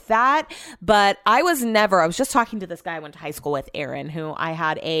lot with that, but I was just talking to this guy I went to high school with, Aaron, who I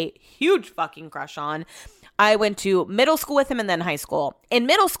had a huge fucking crush on. I went to middle school with him and then high school. In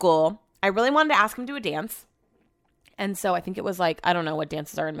middle school, I really wanted to ask him to do a dance. And so I think it was I don't know what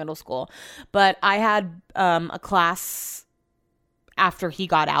dances are in middle school, but I had a class after he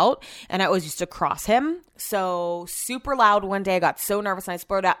got out, and I always used to cross him. So super loud one day, I got so nervous and I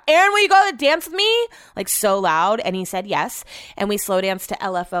splurted out, Aaron, will you go to dance with me? So loud. And he said yes. And we slow danced to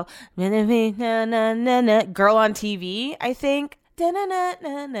LFO. Girl on TV, I think.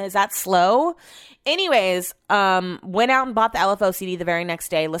 Is that slow? Anyways, went out and bought the LFO CD the very next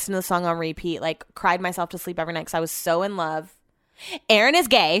day, listened to the song on repeat, cried myself to sleep every night because I was so in love. Aaron is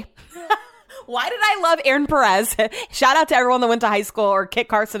gay. Why did I love Aaron Perez? Shout out to everyone that went to high school, or Kit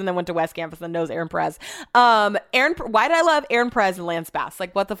Carson and then went to West Campus and knows Aaron Perez. Why did I love Aaron Perez and Lance Bass?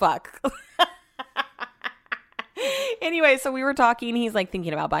 What the fuck? Anyway, so we were talking. He's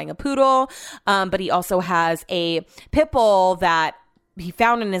thinking about buying a poodle, but he also has a pit bull that he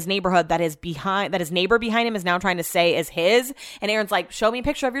found in his neighborhood that his neighbor behind him is now trying to say is his. And Aaron's show me a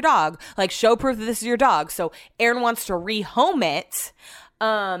picture of your dog. Show proof that this is your dog. So Aaron wants to rehome it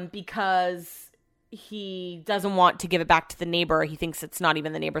because he doesn't want to give it back to the neighbor. He thinks it's not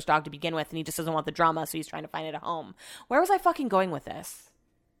even the neighbor's dog to begin with, and he just doesn't want the drama, so he's trying to find it a home. Where was I fucking going with this?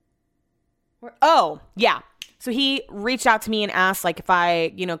 Oh, yeah. So he reached out to me and asked, like, if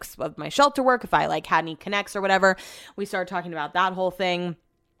I, you know, 'cause of my shelter work, if I, like, had any connects or whatever. We started talking about that whole thing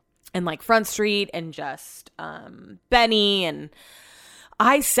and, like, Front Street and just Benny. And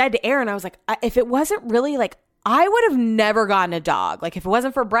I said to Aaron, I was like, if it wasn't really, like, I would have never gotten a dog. Like, if it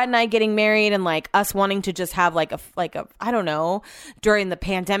wasn't for Brett and I getting married and, like, us wanting to just have, like, a I don't know, during the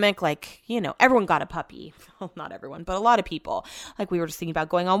pandemic, like, you know, everyone got a puppy. Well, not everyone, but a lot of people. Like, we were just thinking about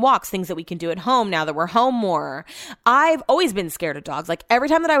going on walks, things that we can do at home now that we're home more. I've always been scared of dogs. Like, every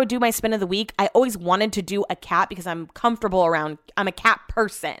time that I would do my spin of the week, I always wanted to do a cat because I'm comfortable around, I'm a cat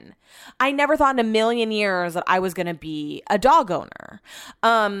person. I never thought in a million years that I was going to be a dog owner.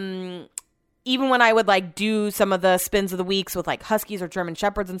 Even when I would, like, do some of the spins of the weeks with, like, Huskies or German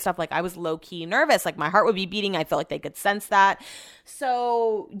Shepherds and stuff, like, I was low-key nervous. Like, my heart would be beating. I felt like they could sense that.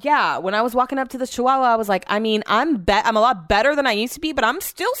 So, yeah, when I was walking up to the Chihuahua, I was like, I mean, I'm a lot better than I used to be, but I'm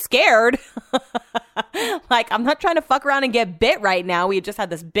still scared. Like, I'm not trying to fuck around and get bit right now. We had just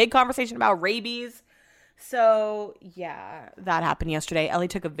had this big conversation about rabies. So, yeah, that happened yesterday. Ellie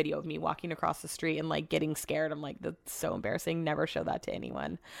took a video of me walking across the street and, like, getting scared. I'm like, that's so embarrassing. Never show that to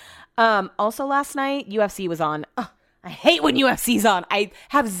anyone. Also last night, UFC was on. I hate when UFC's on. I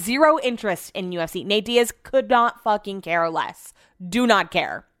have zero interest in UFC. Nate Diaz could not fucking care less. Do not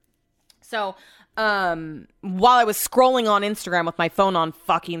care. So, while I was scrolling on Instagram with my phone on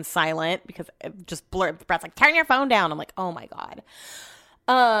fucking silent, because it just blurred, Brett's like, turn your phone down. I'm like, oh my God.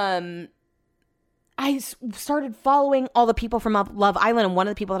 I started following all the people from Love Island, and one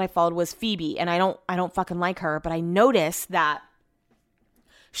of the people that I followed was Phoebe, and I don't fucking like her, but I noticed that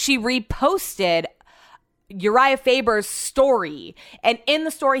she reposted Uriah Faber's story, and in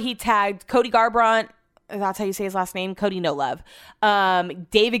the story he tagged Cody Garbrandt, that's how you say his last name, Cody No Love,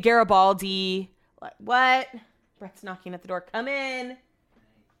 David Garibaldi, what? Brett's knocking at the door, come in.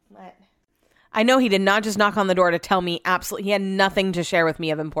 What? I know he did not just knock on the door to tell me absolutely, he had nothing to share with me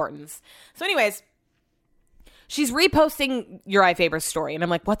of importance. So anyways, she's reposting Uriah Faber's story, and I'm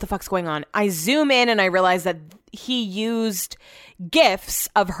like, what the fuck's going on? I zoom in, and I realize that he used GIFs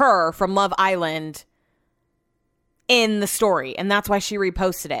of her from Love Island in the story, and that's why she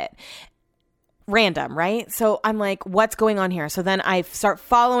reposted it. Random, right? So I'm like, what's going on here? So then I start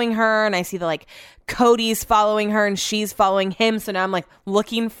following her, and I see that, like, Cody's following her, and she's following him. So now I'm, like,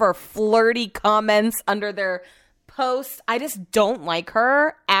 looking for flirty comments under their posts. I just don't like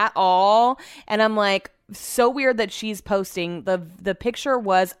her at all, and I'm like, so weird that she's posting. The picture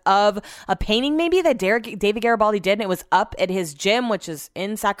was of a painting maybe that David Garibaldi did, and it was up at his gym, which is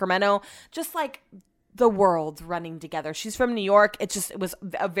in Sacramento. Just like the world's running together. She's from New York. It was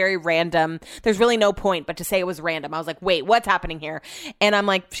a very random. There's really no point but to say it was random. I was like, wait, what's happening here? And I'm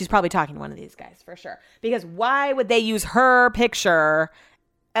like, she's probably talking to one of these guys for sure. Because why would they use her picture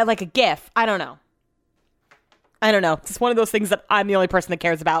as like a GIF? I don't know. It's one of those things that I'm the only person that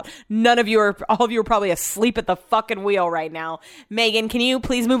cares about. All of you are probably asleep at the fucking wheel right now. Megan, can you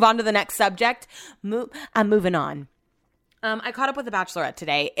please move on to the next subject? I'm moving on. I caught up with The Bachelorette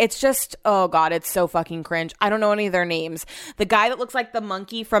today. It's just, oh God, it's so fucking cringe. I don't know any of their names. The guy that looks like the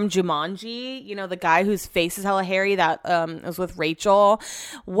monkey from Jumanji, you know, the guy whose face is hella hairy that was with Rachel.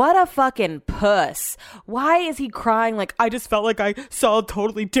 What a fucking puss. Why is he crying like, I just felt like I saw a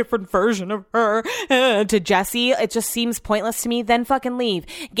totally different version of her to Jesse? It just seems pointless to me. Then fucking leave.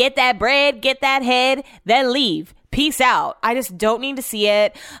 Get that bread, get that head, then leave. Peace out. I just don't need to see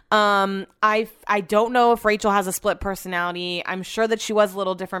it. I don't know if Rachel has a split personality. I'm sure that she was a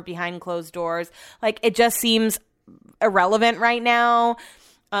little different behind closed doors. Like, it just seems irrelevant right now.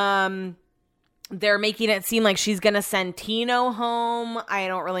 They're making it seem like she's going to send Tino home. I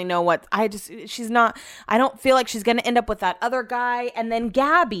don't really know what, I don't feel like she's going to end up with that other guy. And then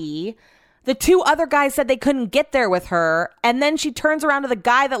Gabby, the two other guys said they couldn't get there with her. And then she turns around to the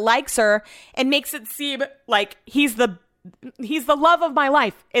guy that likes her and makes it seem like he's the love of my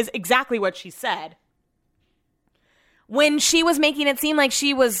life, is exactly what she said. When she was making it seem like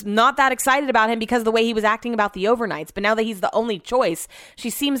she was not that excited about him because of the way he was acting about the overnights. But now that he's the only choice, she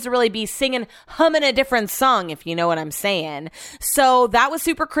seems to really be humming a different song, if you know what I'm saying. So that was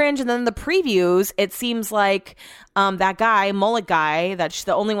super cringe. And then the previews, it seems like that guy, mullet guy, that's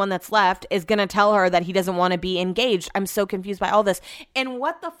the only one that's left, is going to tell her that he doesn't want to be engaged. I'm so confused by all this. And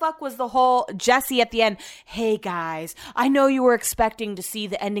what the fuck was the whole Jesse at the end? Hey guys, I know you were expecting to see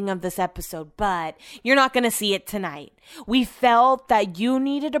the ending of this episode, but you're not going to see it tonight. We felt that you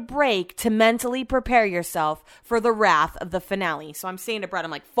needed a break to mentally prepare yourself for the wrath of the finale. So I'm saying to Brett,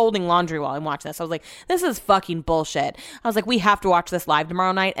 I'm like folding laundry while I'm watching this. I was like, this is fucking bullshit. I was like, we have to watch this live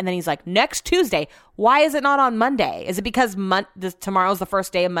tomorrow night. And then he's like, next Tuesday. Why is it not on Monday? Is it because tomorrow's the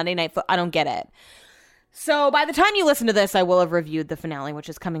first day of Monday Night Football? I don't get it. So by the time you listen to this, I will have reviewed the finale, which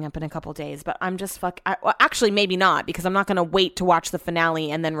is coming up in a couple days. But I'm just actually, maybe not, because I'm not going to wait to watch the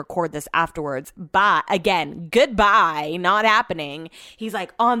finale and then record this afterwards. But again, goodbye, not happening. He's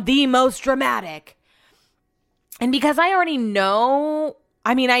like, on the most dramatic. And because I already know,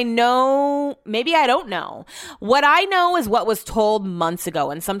 I know, maybe I don't know. What I know is what was told months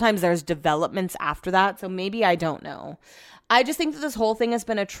ago. And sometimes there's developments after that. So maybe I don't know. I just think that this whole thing has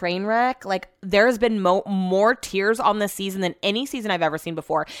been a train wreck. Like, there's been more tears on this season than any season I've ever seen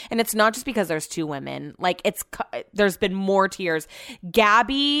before. And it's not just because there's two women. Like, there's been more tears.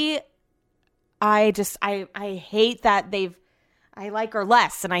 Gabby, I hate that I like her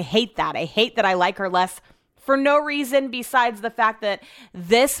less. And I hate that. I hate that I like her less for no reason besides the fact that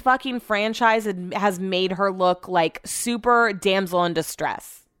this fucking franchise has made her look like super damsel in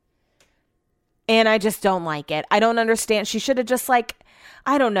distress. And I just don't like it. I don't understand. She should have just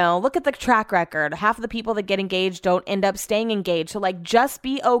I don't know. Look at the track record. Half of the people that get engaged don't end up staying engaged. So just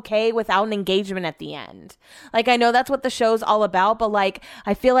be okay without an engagement at the end. I know that's what the show's all about, but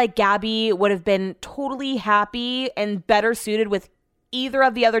I feel like Gabby would have been totally happy and better suited with either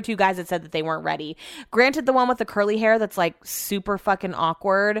of the other two guys that said that they weren't ready. Granted, the one with the curly hair that's super fucking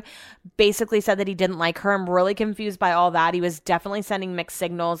awkward basically said that he didn't like her. I'm really confused by all that. He was definitely sending mixed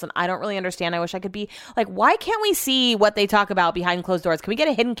signals, and I don't really understand. I wish I could be why can't we see what they talk about behind closed doors? Can we get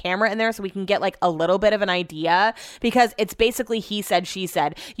a hidden camera in there so we can get a little bit of an idea? Because it's basically he said, she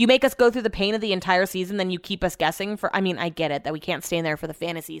said. You make us go through the pain of the entire season, then you keep us guessing for, I get it that we can't stay in there for the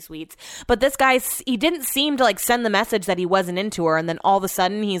fantasy suites, but this guy, he didn't seem to send the message that he wasn't into her, and then all of a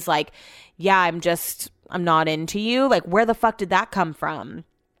sudden he's like, yeah, I'm not into you. Where the fuck did that come from?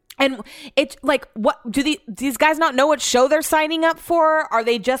 And it's what do these guys not know what show they're signing up for? Are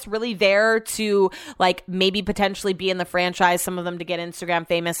they just really there to maybe potentially be in the franchise? Some of them to get Instagram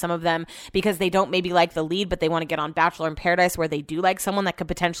famous, some of them because they don't maybe like the lead, but they want to get on Bachelor in Paradise where they do like someone that could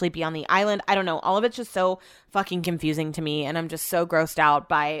potentially be on the island. I don't know. All of it's just so fucking confusing to me. And I'm just so grossed out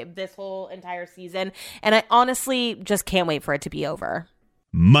by this whole entire season. And I honestly just can't wait for it to be over.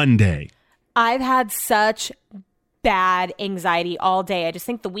 Monday. I've had such bad anxiety all day. I just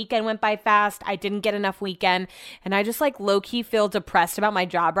think the weekend went by fast. I didn't get enough weekend. And I just low-key feel depressed about my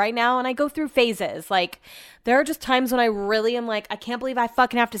job right now. And I go through phases. There are just times when I really am I can't believe I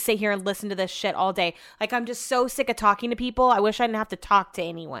fucking have to sit here and listen to this shit all day. I'm just so sick of talking to people. I wish I didn't have to talk to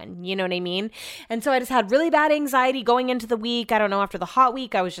anyone. You know what I mean? And so I just had really bad anxiety going into the week. I don't know, after the hot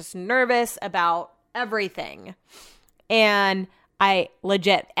week, I was just nervous about everything. And I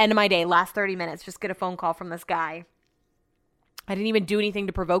legit, end of my day, last 30 minutes, just get a phone call from this guy. I didn't even do anything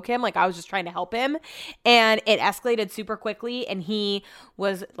to provoke him. I was just trying to help him. And it escalated super quickly. And he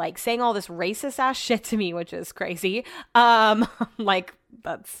was saying all this racist ass shit to me, which is crazy.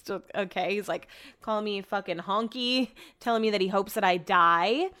 That's okay. He's calling me fucking honky, telling me that he hopes that I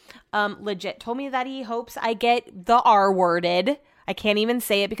die. Legit told me that he hopes I get the R worded. I can't even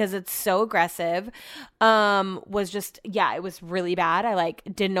say it because it's so aggressive. Was just, yeah, it was really bad. I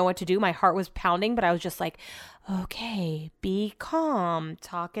didn't know what to do. My heart was pounding, but I was just okay, be calm,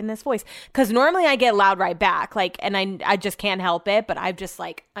 talk in this voice. Cause normally I get loud right back. And I just can't help it. But I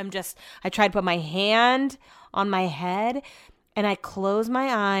tried to put my hand on my head and I close my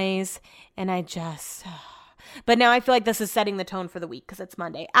eyes and but now I feel like this is setting the tone for the week because it's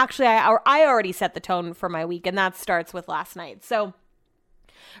Monday. Actually, I already set the tone for my week, and that starts with last night. So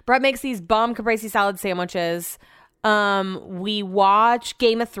Brett makes these bomb caprese salad sandwiches. We watch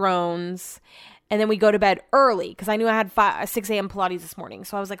Game of Thrones, and then we go to bed early because I knew I had 6 a.m. Pilates this morning.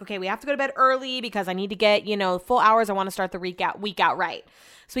 So I was like, okay, we have to go to bed early because I need to get, full hours. I want to start the week out right.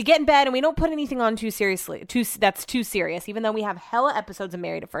 So we get in bed and we don't put anything on that's too serious, even though we have hella episodes of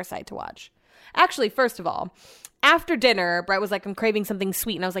Married at First Sight to watch. Actually, first of all, after dinner, Brett was like, I'm craving something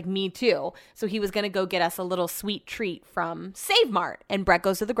sweet. And I was like, me too. So he was going to go get us a little sweet treat from Save Mart. And Brett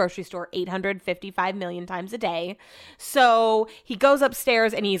goes to the grocery store 855 million times a day. So he goes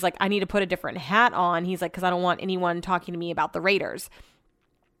upstairs and he's like, I need to put a different hat on. He's like, because I don't want anyone talking to me about the Raiders.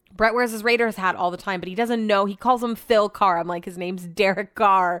 Brett wears his Raiders hat all the time, but he doesn't know. He calls him Phil Carr. I'm like, his name's Derek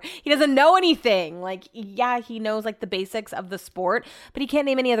Carr. He doesn't know anything. Like, yeah, he knows like the basics of the sport, but he can't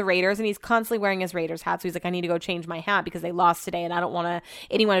name any of the Raiders, and he's constantly wearing his Raiders hat. So he's like, I need to go change my hat because they lost today, and I don't want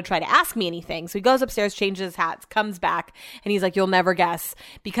anyone to try to ask me anything. So he goes upstairs, changes his hats, comes back, and he's like, you'll never guess.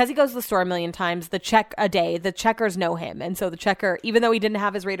 Because he goes to the store a million times, the checkers know him. And so the checker, even though he didn't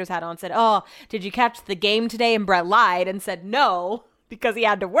have his Raiders hat on, said, oh, did you catch the game today? And Brett lied and said no, because he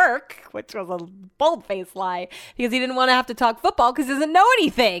had to work, which was a bold-faced lie, because he didn't want to have to talk football because he doesn't know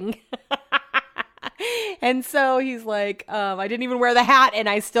anything. And so he's like, I didn't even wear the hat, and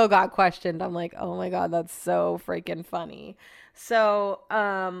I still got questioned. I'm like, oh my God, that's so freaking funny. So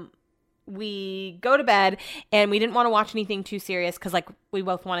we go to bed, and we didn't want to watch anything too serious because like we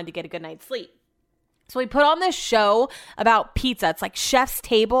both wanted to get a good night's sleep. So we put on this show about pizza. It's like Chef's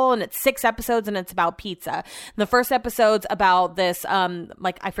Table, and it's 6 episodes, and it's about pizza. And the first episode's about this,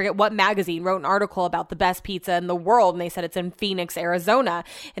 like I forget what magazine wrote an article about the best pizza in the world, and they said it's in Phoenix, Arizona.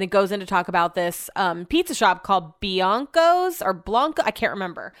 And it goes in to talk about this pizza shop called Bianco's or Blanco. I can't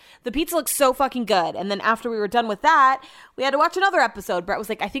remember. The pizza looks so fucking good. And then after we were done with that, we had to watch another episode. Brett was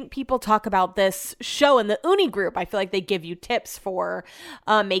like, I think people talk about this show in the Uni group. I feel like they give you tips for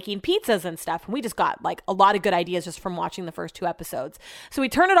making pizzas and stuff. And we just got like a lot of good ideas just from watching the first 2 episodes. So we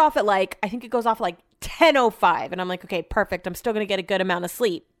turn it off at like, I think it goes off at like 10:05. And I'm like, okay, perfect. I'm still going to get a good amount of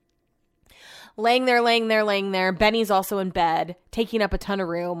sleep. Laying there. Benny's also in bed, taking up a ton of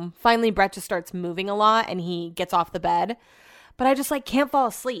room. Finally, Brett just starts moving a lot and he gets off the bed. But I just like can't fall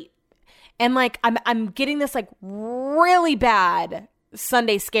asleep. And like, I'm getting this like really bad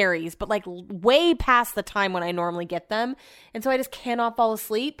Sunday scaries, but like way past the time when I normally get them. And so I just cannot fall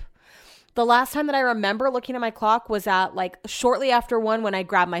asleep. The last time that I remember looking at my clock was at like shortly after 1 when I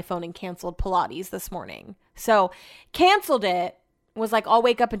grabbed my phone and canceled Pilates this morning. So canceled it, was like, I'll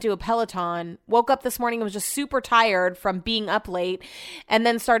wake up and do a Peloton. Woke up this morning and was just super tired from being up late, and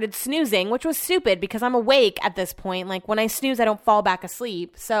then started snoozing, which was stupid because I'm awake at this point. Like when I snooze, I don't fall back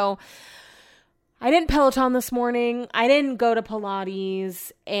asleep. So I didn't Peloton this morning. I didn't go to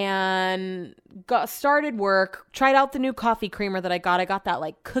Pilates, and started work. Tried out the new coffee creamer that I got. I got that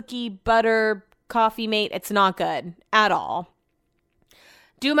like cookie butter coffee mate. It's not good at all.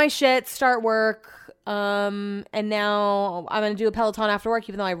 Do my shit, start work. And now I'm going to do a Peloton after work,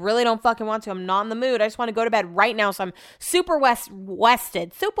 even though I really don't fucking want to. I'm not in the mood. I just want to go to bed right now. So I'm super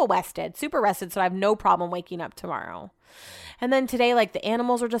rested. So I have no problem waking up tomorrow. And then today, like the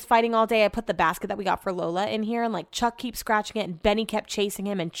animals were just fighting all day. I put the basket that we got for Lola in here, and like Chuck keeps scratching it, and Benny kept chasing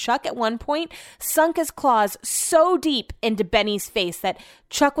him. And Chuck at one point sunk his claws so deep into Benny's face that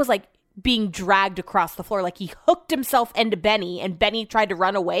Chuck was like being dragged across the floor. Like he hooked himself into Benny, and Benny tried to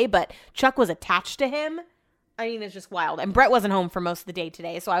run away, but Chuck was attached to him. I mean, it's just wild. And Brett wasn't home for most of the day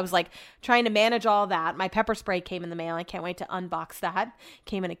today, so I was like trying to manage all that. My pepper spray came in the mail. I can't wait to unbox that.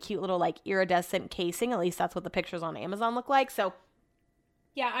 Came in a cute little like iridescent casing. At least that's what the pictures on Amazon look like. So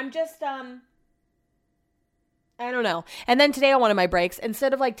yeah, I'm just I don't know. And then today on one of my breaks,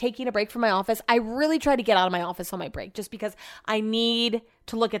 instead of like taking a break from my office, I really tried to get out of my office on my break just because I need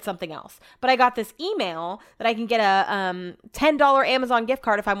to look at something else. But I got this email that I can get a $10 Amazon gift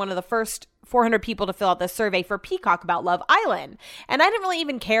card if I'm one of the first 400 people to fill out this survey for Peacock about Love Island. And I didn't really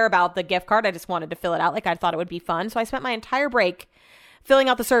even care about the gift card. I just wanted to fill it out. Like I thought it would be fun. So I spent my entire break filling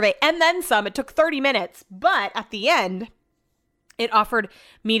out the survey and then some. It took 30 minutes. But at the end, it offered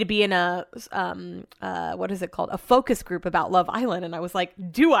me to be in a, what is it called? A focus group about Love Island. And I was like,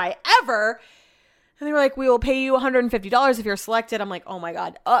 do I ever? And they were like, we will pay you $150 if you're selected. I'm like, oh my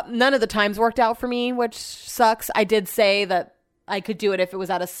God. None of the times worked out for me, which sucks. I did say that I could do it if it was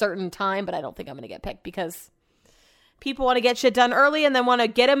at a certain time, but I don't think I'm going to get picked because people want to get shit done early and then want to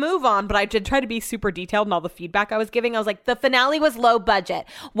get a move on. But I did try to be super detailed in all the feedback I was giving. I was like, the finale was low budget.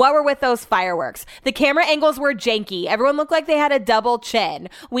 What were with those fireworks? The camera angles were janky. Everyone looked like they had a double chin.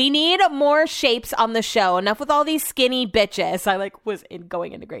 We need more shapes on the show. Enough with all these skinny bitches. I like was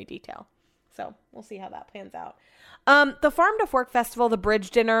going into great detail. So we'll see how that plans out. The Farm to Fork Festival, the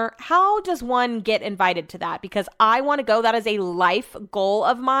bridge dinner, how does one get invited to that? Because I want to go. That is a life goal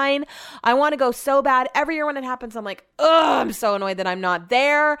of mine. I want to go so bad. Every year when it happens, I'm like, ugh, I'm so annoyed that I'm not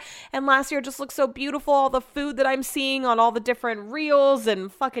there. And last year it just looked so beautiful. All the food that I'm seeing on all the different reels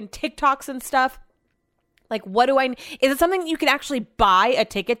and fucking TikToks and stuff. Like, is it something you can actually buy a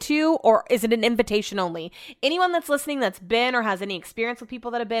ticket to, or is it an invitation only? Anyone that's listening that's been or has any experience with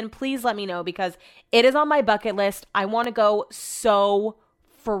people that have been, please let me know because it is on my bucket list. I want to go so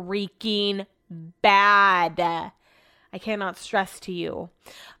freaking bad. I cannot stress to you.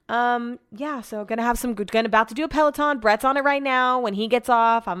 So about to do a Peloton. Brett's on it right now. When he gets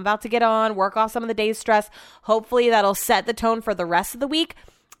off, I'm about to get on, work off some of the day's stress. Hopefully that'll set the tone for the rest of the week.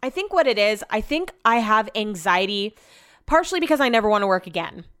 I think what it is, I think I have anxiety, partially because I never want to work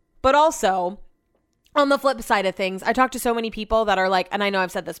again. But also, on the flip side of things, I talk to so many people that are like, and I know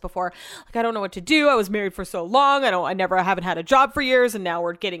I've said this before, like, I don't know what to do. I was married for so long. I haven't had a job for years, and now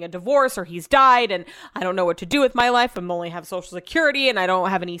we're getting a divorce, or he's died, and I don't know what to do with my life. I'm only have Social Security, and I don't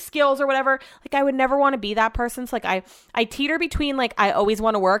have any skills or whatever. Like, I would never want to be that person. So, like, I teeter between, like, I always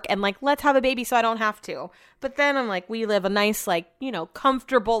want to work and, like, let's have a baby so I don't have to. But then I'm like, we live a nice, like,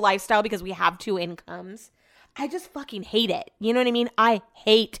 comfortable lifestyle because we have 2 incomes. I just fucking hate it. You know what I mean? I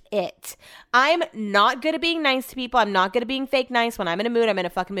hate it. I'm not good at being nice to people. I'm not good at being fake nice. When I'm in a mood, I'm in a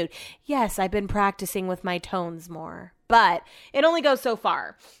fucking mood. Yes, I've been practicing with my tones more, but it only goes so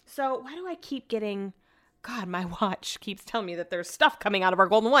far. So why do I keep getting... God, my watch keeps telling me that there's stuff coming out of our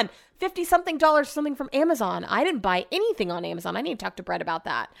golden one. $50-something something from Amazon. I didn't buy anything on Amazon. I need to talk to Brett about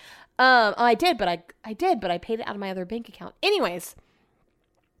that. I did, but I paid it out of my other bank account. Anyways,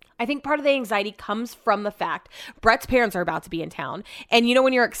 I think part of the anxiety comes from the fact Brett's parents are about to be in town. And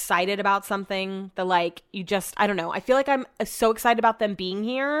when you're excited about something, I don't know. I feel like I'm so excited about them being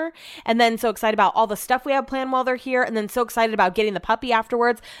here, and then so excited about all the stuff we have planned while they're here, and then so excited about getting the puppy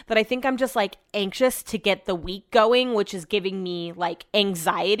afterwards that I think I'm just like anxious to get the week going, which is giving me like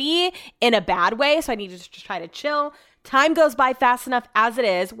anxiety in a bad way. So I need to just try to chill. Time goes by fast enough as it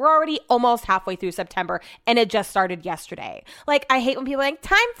is. We're already almost halfway through September, and it just started yesterday. Like, I hate when people are like,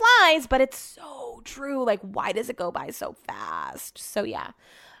 time flies, but it's so true. Like, why does it go by so fast? So, yeah.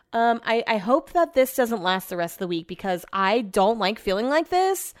 I hope that this doesn't last the rest of the week because I don't like feeling like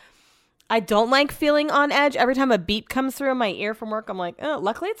this. I don't like feeling on edge. Every time a beep comes through in my ear from work, I'm like, oh,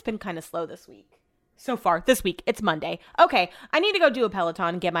 luckily it's been kind of slow this week. So far, this week, it's Monday. Okay, I need to go do a Peloton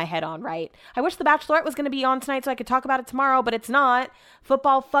and get my head on right. I wish The Bachelorette was going to be on tonight so I could talk about it tomorrow, but it's not.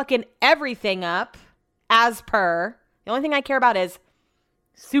 Football fucking everything up, as per. The only thing I care about is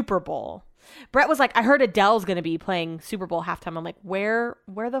Super Bowl. Brett was like, I heard Adele's going to be playing Super Bowl halftime. I'm like, where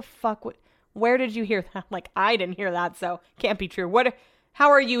the fuck, where did you hear that? I'm like, I didn't hear that, so can't be true.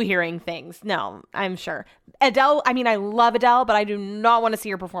 How are you hearing things? No, I'm sure. Adele, I love Adele, but I do not want to see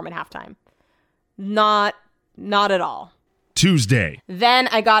her perform at halftime. Not at all. Tuesday. Then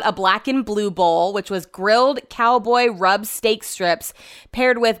I got a black and blue bowl, which was grilled cowboy rub steak strips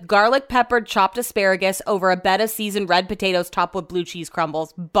paired with garlic peppered chopped asparagus over a bed of seasoned red potatoes topped with blue cheese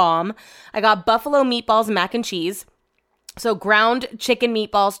crumbles. Bomb. I got buffalo meatballs and mac and cheese. So ground chicken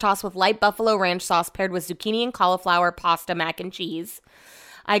meatballs tossed with light buffalo ranch sauce paired with zucchini and cauliflower pasta mac and cheese.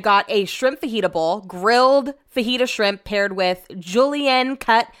 I got a shrimp fajita bowl, grilled fajita shrimp paired with julienne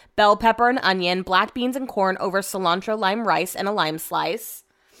cut bell pepper and onion, black beans and corn over cilantro lime rice and a lime slice.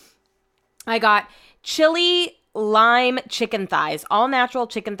 I got chili lime chicken thighs, all natural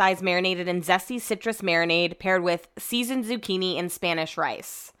chicken thighs marinated in zesty citrus marinade paired with seasoned zucchini and Spanish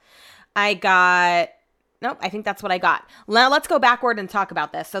rice. I think that's what I got. Now let's go backward and talk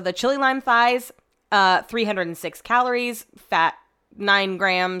about this. So the chili lime thighs, 306 calories, fat 9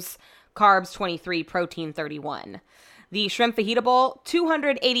 grams, carbs 23, protein 31. The shrimp fajita bowl,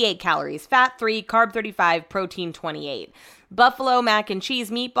 288 calories, fat 3, carb 35, protein 28. Buffalo mac and cheese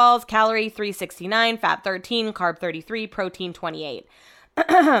meatballs, calorie 369, fat 13, carb 33, protein 28.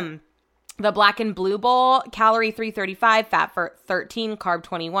 The black and blue bowl, calorie 335, fat 13, carb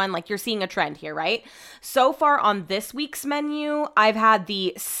 21. Like, you're seeing a trend here, right? So far on this week's menu, I've had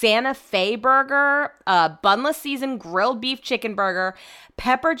the Santa Fe burger, bunless seasoned grilled beef chicken burger,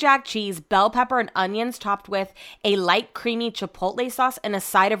 pepper jack cheese, bell pepper and onions topped with a light creamy chipotle sauce and a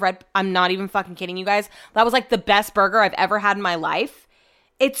side of red. I'm not even fucking kidding you guys. That was like the best burger I've ever had in my life.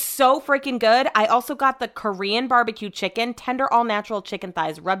 It's so freaking good. I also got the Korean barbecue chicken, tender all-natural chicken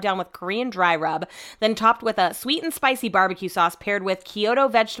thighs rubbed down with Korean dry rub, then topped with a sweet and spicy barbecue sauce paired with Kyoto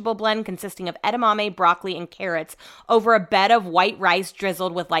vegetable blend consisting of edamame, broccoli, and carrots over a bed of white rice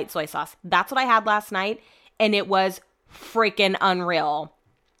drizzled with light soy sauce. That's what I had last night, and it was freaking unreal.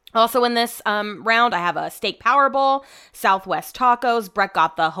 Also in this round, I have a steak power bowl, Southwest tacos. Brett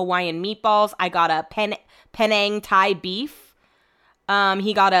got the Hawaiian meatballs. I got a Penang Thai beef.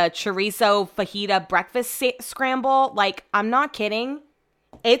 He got a chorizo fajita breakfast scramble. Like, I'm not kidding.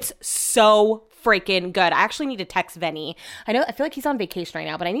 It's so freaking good. I actually need to text Venny. I feel like he's on vacation right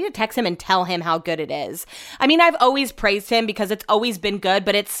now, but I need to text him and tell him how good it is. I've always praised him because it's always been good,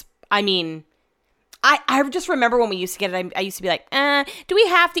 but I just remember when we used to get it, I used to be like, do we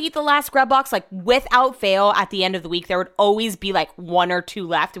have to eat the last grub box? Like, without fail, at the end of the week, there would always be like 1 or 2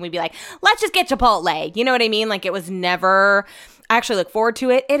 left. And we'd be like, let's just get Chipotle. You know what I mean? Like, it was never... I actually look forward to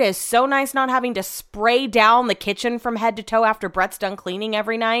it. It is so nice not having to spray down the kitchen from head to toe after Brett's done cleaning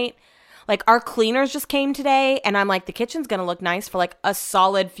every night. Like, our cleaners just came today, and I'm like, the kitchen's going to look nice for like a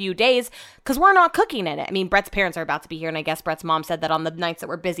solid few days because we're not cooking in it. I mean, Brett's parents are about to be here, and I guess Brett's mom said that on the nights that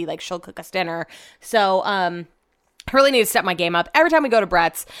we're busy, like, she'll cook us dinner. So, I really need to step my game up. Every time we go to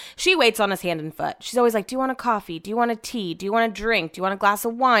Brett's, she waits on us hand and foot. She's always like, do you want a coffee? Do you want a tea? Do you want a drink? Do you want a glass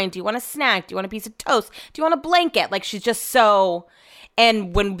of wine? Do you want a snack? Do you want a piece of toast? Do you want a blanket? Like, she's just so...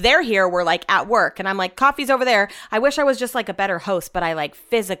 And when they're here, we're like at work and I'm like, coffee's over there. I wish I was just like a better host, but I like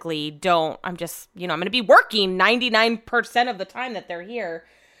physically don't. I'm just, I'm going to be working 99% of the time that they're here,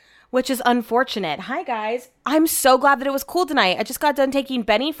 which is unfortunate. Hi, guys. I'm so glad that it was cool tonight. I just got done taking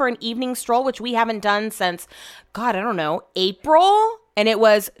Benny for an evening stroll, which we haven't done since, God, I don't know, April. And it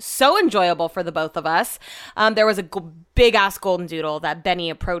was so enjoyable for the both of us. There was a big-ass golden doodle that Benny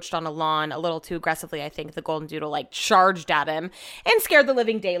approached on a lawn a little too aggressively. I think the golden doodle, like, charged at him and scared the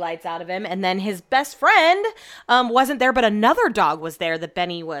living daylights out of him. And then his best friend wasn't there, but another dog was there that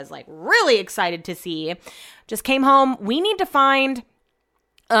Benny was, like, really excited to see. Just came home. We need to find...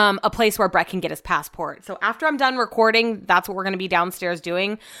 a place where Brett can get his passport. So after I'm done recording, that's what we're going to be downstairs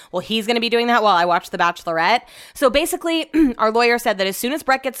doing. Well, he's going to be doing that while I watch The Bachelorette. So basically, our lawyer said that as soon as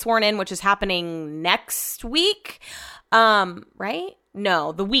Brett gets sworn in, which is happening next week, right?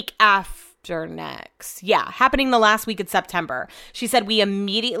 No, the week after next. Yeah, happening the last week of September. She said we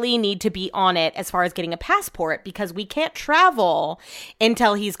immediately need to be on it as far as getting a passport because we can't travel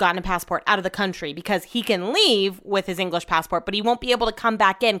until he's gotten a passport out of the country because he can leave with his English passport, but he won't be able to come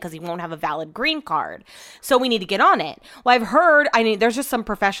back in because he won't have a valid green card. So we need to get on it. Well, I've heard, there's just some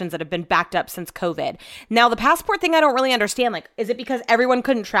professions that have been backed up since COVID. Now, the passport thing, I don't really understand. Like, is it because everyone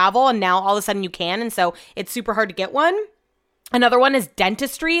couldn't travel and now all of a sudden you can, and so it's super hard to get one? Another one is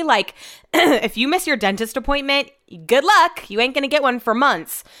dentistry. Like, if you miss your dentist appointment, good luck. You ain't going to get one for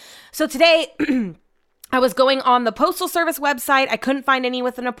months. So today, I was going on the Postal Service website. I couldn't find any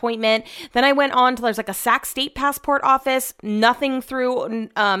with an appointment. Then I went on to, there's like a Sac State passport office, nothing through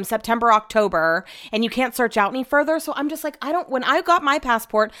September, October, and you can't search out any further. So I'm just like, when I got my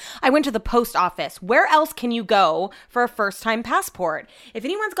passport, I went to the post office. Where else can you go for a first-time passport? If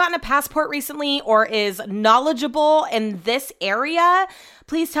anyone's gotten a passport recently or is knowledgeable in this area,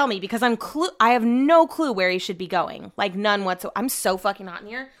 please tell me because I have no clue where you should be going. Like none whatsoever. I'm so fucking hot in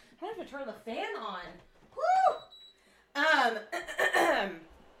here. I have to turn the fan on.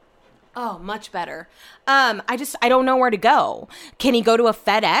 Oh, much better. I don't know where to go. Can he go to a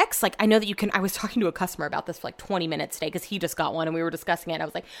FedEx? Like, I know that you can. I was talking to a customer about this for like 20 minutes today because he just got one and we were discussing it. I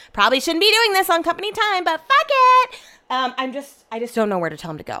was like, probably shouldn't be doing this on company time, but fuck it. I just don't know where to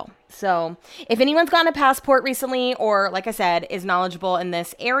tell him to go. So if anyone's gotten a passport recently or, like I said, is knowledgeable in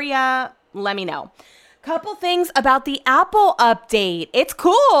this area, let me know. Couple things about the Apple update. It's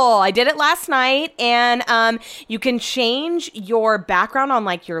cool. I did it last night, and you can change your background on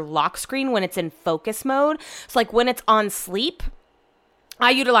like your lock screen when it's in focus mode. So like when it's on sleep, I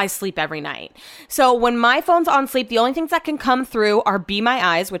utilize sleep every night. So when my phone's on sleep, the only things that can come through are Be My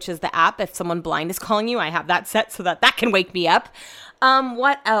Eyes, which is the app. If someone blind is calling you, I have that set so that can wake me up.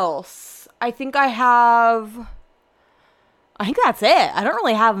 What else? I think that's it. I don't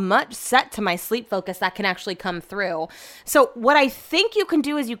really have much set to my sleep focus that can actually come through. So what I think you can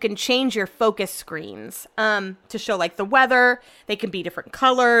do is you can change your focus screens to show like the weather. They can be different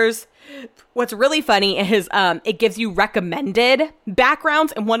colors. What's really funny is it gives you recommended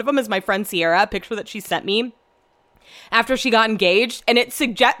backgrounds. And one of them is my friend Sierra, a picture that she sent me after she got engaged. And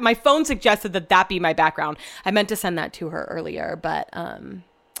my phone suggested that be my background. I meant to send that to her earlier, but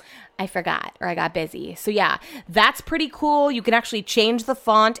I forgot or I got busy. So yeah, that's pretty cool. You can actually change the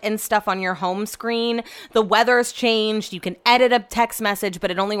font and stuff on your home screen. The weather's changed. You can edit a text message, but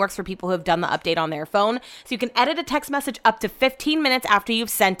it only works for people who have done the update on their phone. So you can edit a text message up to 15 minutes after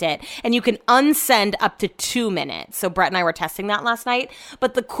you've sent it, and you can unsend up to 2 minutes. So Brett and I were testing that last night.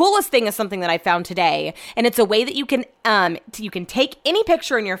 But the coolest thing is something that I found today, and it's a way that you can take any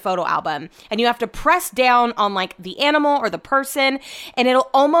picture in your photo album, and you have to press down on like the animal or the person, and it'll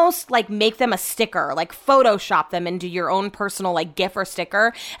almost like make them a sticker, like Photoshop them into your own personal like GIF or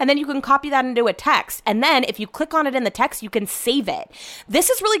sticker. And then you can copy that into a text. And then if you click on it in the text, you can save it. This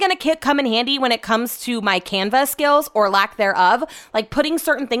is really going to come in handy when it comes to my Canva skills or lack thereof, like putting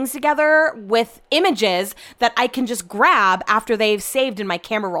certain things together with images that I can just grab after they've saved in my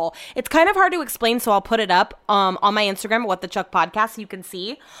camera roll. It's kind of hard to explain, so I'll put it up on my Instagram, What the Chuck Podcast, so you can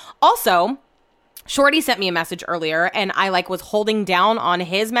see. Also, Shorty sent me a message earlier and I like was holding down on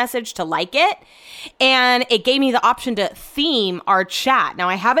his message to like it, and it gave me the option to theme our chat. Now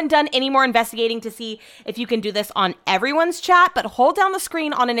I haven't done any more investigating to see if you can do this on everyone's chat, but hold down the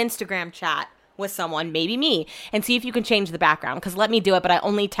screen on an Instagram chat with someone, maybe me, and see if you can change the background, because let me do it, but I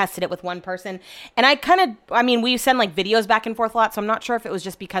only tested it with one person. And we send like videos back and forth a lot, so I'm not sure if it was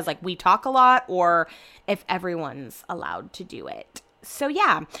just because like we talk a lot or if everyone's allowed to do it. So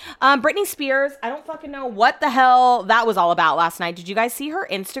yeah, Britney Spears, I don't fucking know what the hell that was all about last night. Did you guys see her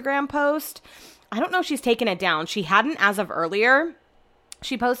Instagram post? I don't know if she's taken it down. She hadn't as of earlier.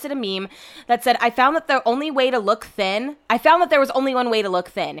 She posted a meme that said, I found that there was only one way to look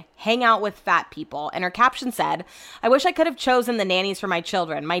thin. Hang out with fat people. And her caption said, I wish I could have chosen the nannies for my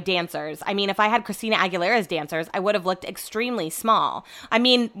children, my dancers. I mean, if I had Christina Aguilera's dancers, I would have looked extremely small. I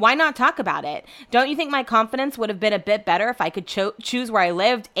mean, why not talk about it? Don't you think my confidence would have been a bit better if I could choose where I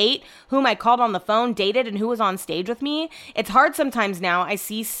lived, ate, whom I called on the phone, dated, and who was on stage with me? It's hard sometimes now. I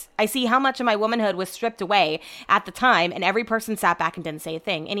see how much of my womanhood was stripped away at the time, and every person sat back and didn't say a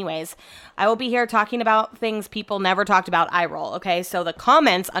thing. Anyways, I will be here talking about things people never talked about. I roll. Okay, so the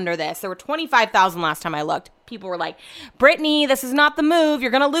comments under this, there were 25,000 last time I looked. People were like, Britney, this is not the move.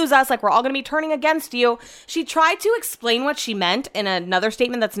 You're going to lose us. Like, we're all going to be turning against you. She tried to explain what she meant in another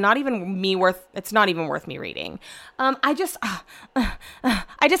statement that's not even worth me reading. I just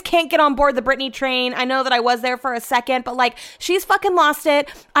can't get on board the Britney train. I know that I was there for a second, but like, she's fucking lost it.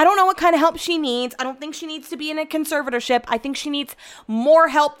 I don't know what kind of help she needs. I don't think she needs to be in a conservatorship. I think she needs more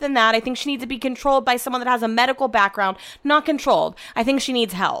help than that. I think she needs to be controlled by someone that has a medical background, not controlled. I think she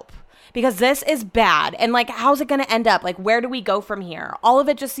needs help. Because this is bad. And like, how's it going to end up? Like, where do we go from here? All of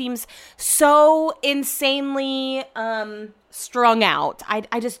it just seems so insanely strung out. I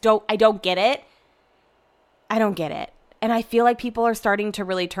don't get it. I don't get it. And I feel like people are starting to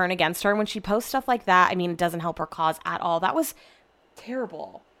really turn against her when she posts stuff like that. I mean, it doesn't help her cause at all. That was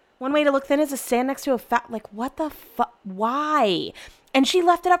terrible. One way to look thin is to stand next to a fat, like, what the fuck? Why? And she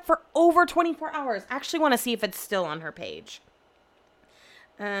left it up for over 24 hours. I actually want to see if it's still on her page.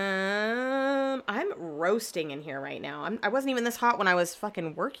 I'm roasting in here right now. I wasn't even this hot when I was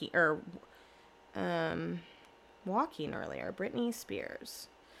fucking walking earlier. Britney Spears.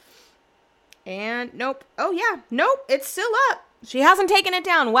 And nope. Oh yeah. Nope. It's still up. She hasn't taken it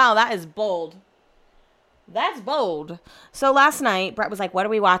down. Wow. That is bold. That's bold. So last night, Brett was like, what are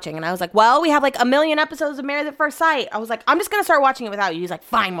we watching? And I was like, well, we have like 1 million episodes of Married at First Sight. I was like, I'm just going to start watching it without you. He's like,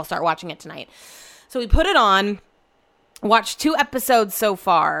 fine, we'll start watching it tonight. So we put it on. Watched 2 episodes so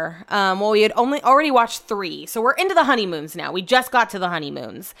far. We had already watched 3. So we're into the honeymoons now. We just got to the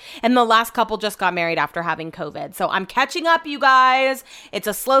honeymoons. And the last couple just got married after having COVID. So I'm catching up, you guys. It's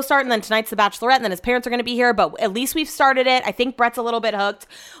a slow start. And then tonight's The Bachelorette. And then his parents are going to be here. But at least we've started it. I think Brett's a little bit hooked.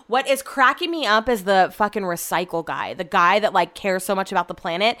 What is cracking me up is the fucking recycle guy. The guy that like cares so much about the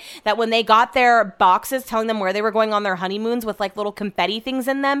planet that when they got their boxes telling them where they were going on their honeymoons with like little confetti things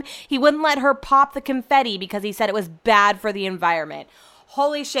in them, he wouldn't let her pop the confetti because he said it was bad for the environment.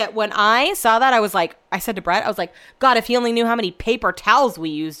 Holy shit. When I saw that, I said to Brett, I was like, God, if he only knew how many paper towels we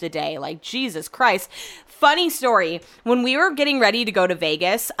used a day. Like, Jesus Christ. Funny story. When we were getting ready to go to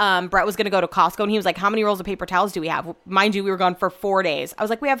Vegas, Brett was going to go to Costco and he was like, how many rolls of paper towels do we have? Mind you, we were gone for 4 days. I was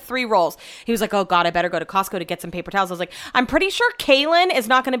like, we have 3 rolls. He was like, oh God, I better go to Costco to get some paper towels. I was like, I'm pretty sure Kaylin is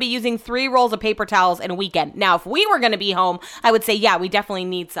not going to be using 3 rolls of paper towels in a weekend. Now, if we were going to be home, I would say, yeah, we definitely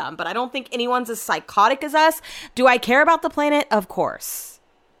need some, but I don't think anyone's as psychotic as us. Do I care about the planet? Of course.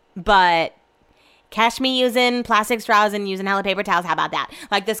 But catch me using plastic straws and using hella paper towels. How about that?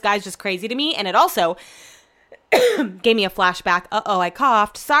 Like, this guy's just crazy to me. And it also gave me a flashback. Uh-oh, I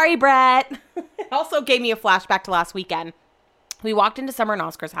coughed. Sorry, Brett. It also gave me a flashback to last weekend. We walked into Summer and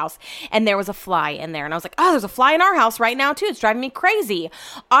Oscar's house, and there was a fly in there. And I was like, oh, there's a fly in our house right now, too. It's driving me crazy.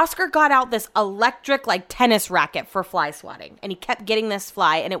 Oscar got out this electric, like, tennis racket for fly swatting. And he kept getting this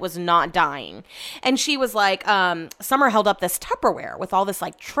fly, and it was not dying. And she was like, Summer held up this Tupperware with all this,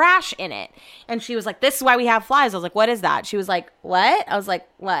 like, trash in it. And she was like, this is why we have flies. I was like, what is that? She was like, what? I was like,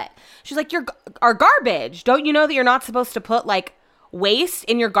 what? She's like, our garbage. Don't you know that you're not supposed to put, like, waste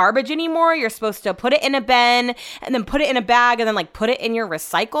in your garbage anymore? You're supposed to put it in a bin and then put it in a bag and then like put it in your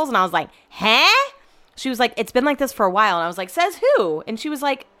recycles. And I was like, huh? She was like, it's been like this for a while. And I was like, says who? And she was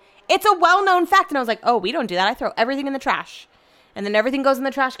like, it's a well-known fact. And I was like, oh, we don't do that. I throw everything in the trash and then everything goes in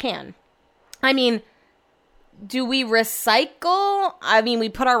the trash can. I mean, do we recycle? I mean, we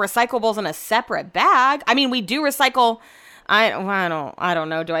put our recyclables in a separate bag. I mean, we do recycle. I don't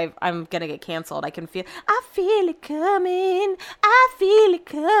know. I'm going to get canceled. I feel it coming. I feel it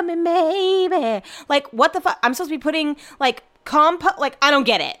coming, baby. Like, what the fuck? I'm supposed to be putting, like, compost. Like, I don't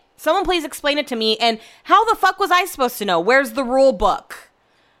get it. Someone please explain it to me. And how the fuck was I supposed to know? Where's the rule book?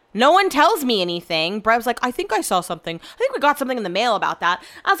 No one tells me anything. Brett was like, I think I saw something. I think we got something in the mail about that.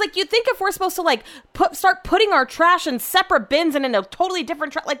 I was like, you'd think if we're supposed to like start putting our trash in separate bins and in a totally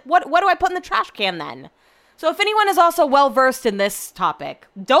different like what do I put in the trash can then? So if anyone is also well versed in this topic,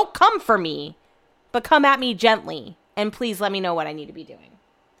 don't come for me, but come at me gently. And please let me know what I need to be doing.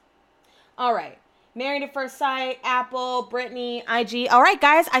 All right. Married at First Sight, Apple, Brittany, IG. All right,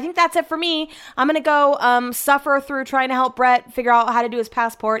 guys, I think that's it for me. I'm going to go suffer through trying to help Brett figure out how to do his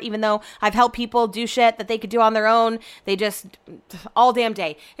passport, even though I've helped people do shit that they could do on their own. They just, all damn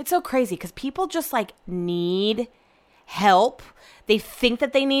day. It's so crazy because people just like need help. They think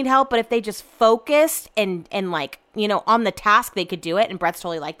that they need help, but if they just focused and like, you know, on the task, they could do it. And Brett's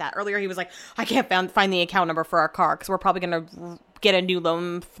totally like that. Earlier, he was like, I can't find the account number for our car because we're probably going to get a new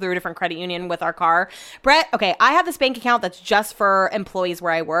loan through a different credit union with our car. Brett, okay, I have this bank account that's just for employees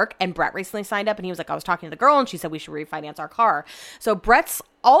where I work. And Brett recently signed up and he was like, I was talking to the girl and she said we should refinance our car. So Brett's,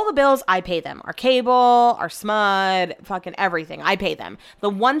 all the bills, I pay them. Our cable, our SMUD, fucking everything. I pay them. The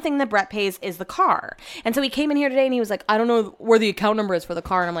one thing that Brett pays is the car. And so he came in here today and he was like, I don't know where the account number is for the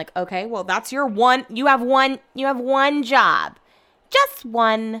car. And I'm like, okay, well, that's your one. You have one job. Just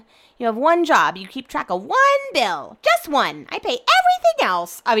one. You have one job. You keep track of one bill. Just one. I pay everything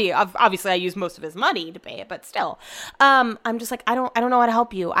else. I mean, obviously I use most of his money to pay it, but still. I'm just like, I don't know how to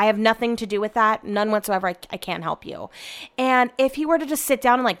help you. I have nothing to do with that. None whatsoever. I can't help you. And if he were to just sit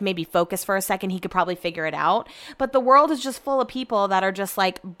down and like maybe focus for a second, he could probably figure it out. But the world is just full of people that are just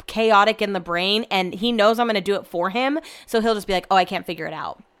like chaotic in the brain and he knows I'm going to do it for him. So he'll just be like, oh, I can't figure it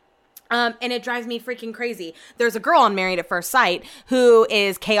out. And it drives me freaking crazy. There's a girl on Married at First Sight who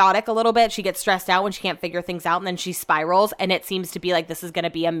is chaotic a little bit. She gets stressed out when she can't figure things out and then she spirals. And it seems to be like this is going to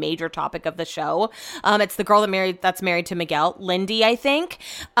be a major topic of the show. It's the girl that's married to Miguel, Lindy, I think.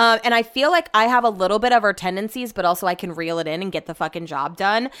 And I feel like I have a little bit of her tendencies, but also I can reel it in and get the fucking job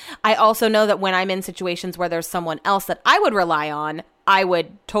done. I also know that when I'm in situations where there's someone else that I would rely on, I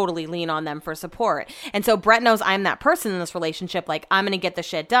would totally lean on them for support. And so Brett knows I'm that person in this relationship. Like, I'm going to get the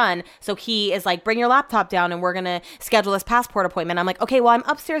shit done. So he is like, bring your laptop down and we're going to schedule this passport appointment. I'm like, okay, well, I'm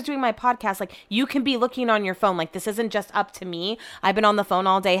upstairs doing my podcast. Like, you can be looking on your phone. Like, this isn't just up to me. I've been on the phone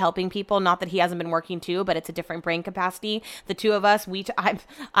all day helping people. Not that he hasn't been working too, but it's a different brain capacity. The two of us,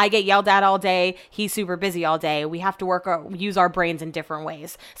 I get yelled at all day. He's super busy all day. We have to use our brains in different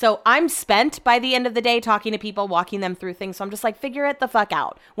ways. So I'm spent by the end of the day talking to people, walking them through things. So I'm just like, figure it the fuck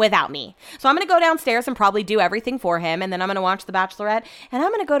out without me. So I'm going to go downstairs and probably do everything for him. And then I'm going to watch The Bachelorette and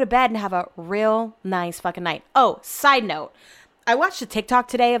I'm going to go to bed and have a real nice fucking night. Oh, side note. I watched a TikTok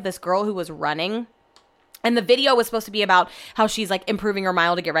today of this girl who was running. And the video was supposed to be about how she's like improving her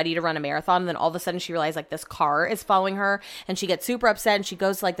mile to get ready to run a marathon. And then all of a sudden she realized like this car is following her and she gets super upset and she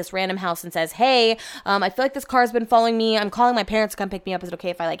goes to like this random house and says, hey, I feel like this car has been following me. I'm calling my parents to come pick me up. Is it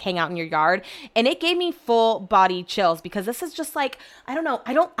okay if I like hang out in your yard? And it gave me full body chills because this is just like, I don't know.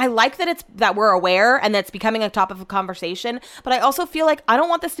 I like that we're aware and that's becoming a topic of conversation. But I also feel like I don't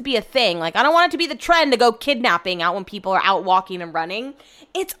want this to be a thing. Like I don't want it to be the trend to go kidnapping out when people are out walking and running.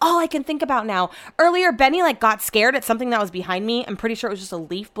 It's all I can think about now. Earlier, Benny like got scared at something that was behind me. I'm pretty sure it was just a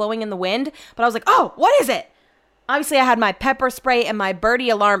leaf blowing in the wind, but I was like, oh, what is it? Obviously, I had my pepper spray and my birdie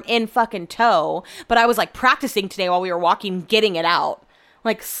alarm in fucking tow, but I was like practicing today while we were walking, getting it out.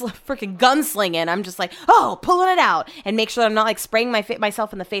 Like freaking gunslinging. I'm just like, oh, pulling it out and make sure that I'm not like spraying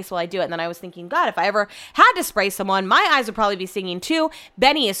myself in the face while I do it. And then I was thinking, God, if I ever had to spray someone, my eyes would probably be stinging too.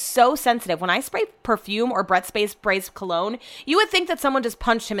 Benny is so sensitive. When I spray perfume or Brett sprays cologne, you would think that someone just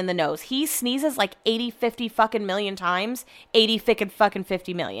punched him in the nose. He sneezes like 80, 50 fucking million times. 80 fucking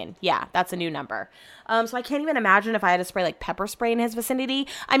 50 million. Yeah, that's a new number. So I can't even imagine if I had to spray like pepper spray in his vicinity.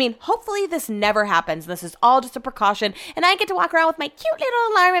 I mean, hopefully this never happens. This is all just a precaution. And I get to walk around with my cute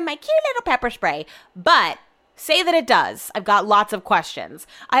little alarm and my cute little pepper spray. But say that it does. I've got lots of questions.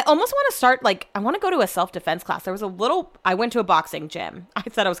 I almost want to start I want to go to a self-defense class. I went to a boxing gym. I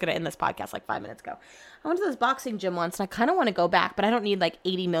said I was going to end this podcast like 5 minutes ago. I went to this boxing gym once and I kind of want to go back, but I don't need like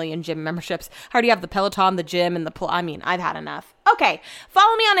 80 million gym memberships. I already have the Peloton, the gym, and I've had enough. Okay.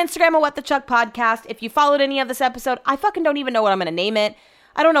 Follow me on Instagram at What the Chuck Podcast. If you followed any of this episode, I fucking don't even know what I'm going to name it.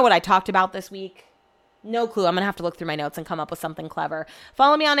 I don't know what I talked about this week. No clue. I'm going to have to look through my notes and come up with something clever.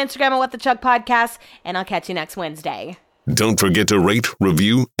 Follow me on Instagram at What the Chuck Podcast, and I'll catch you next Wednesday. Don't forget to rate,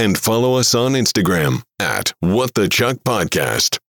 review, and follow us on Instagram at What the Chuck Podcast.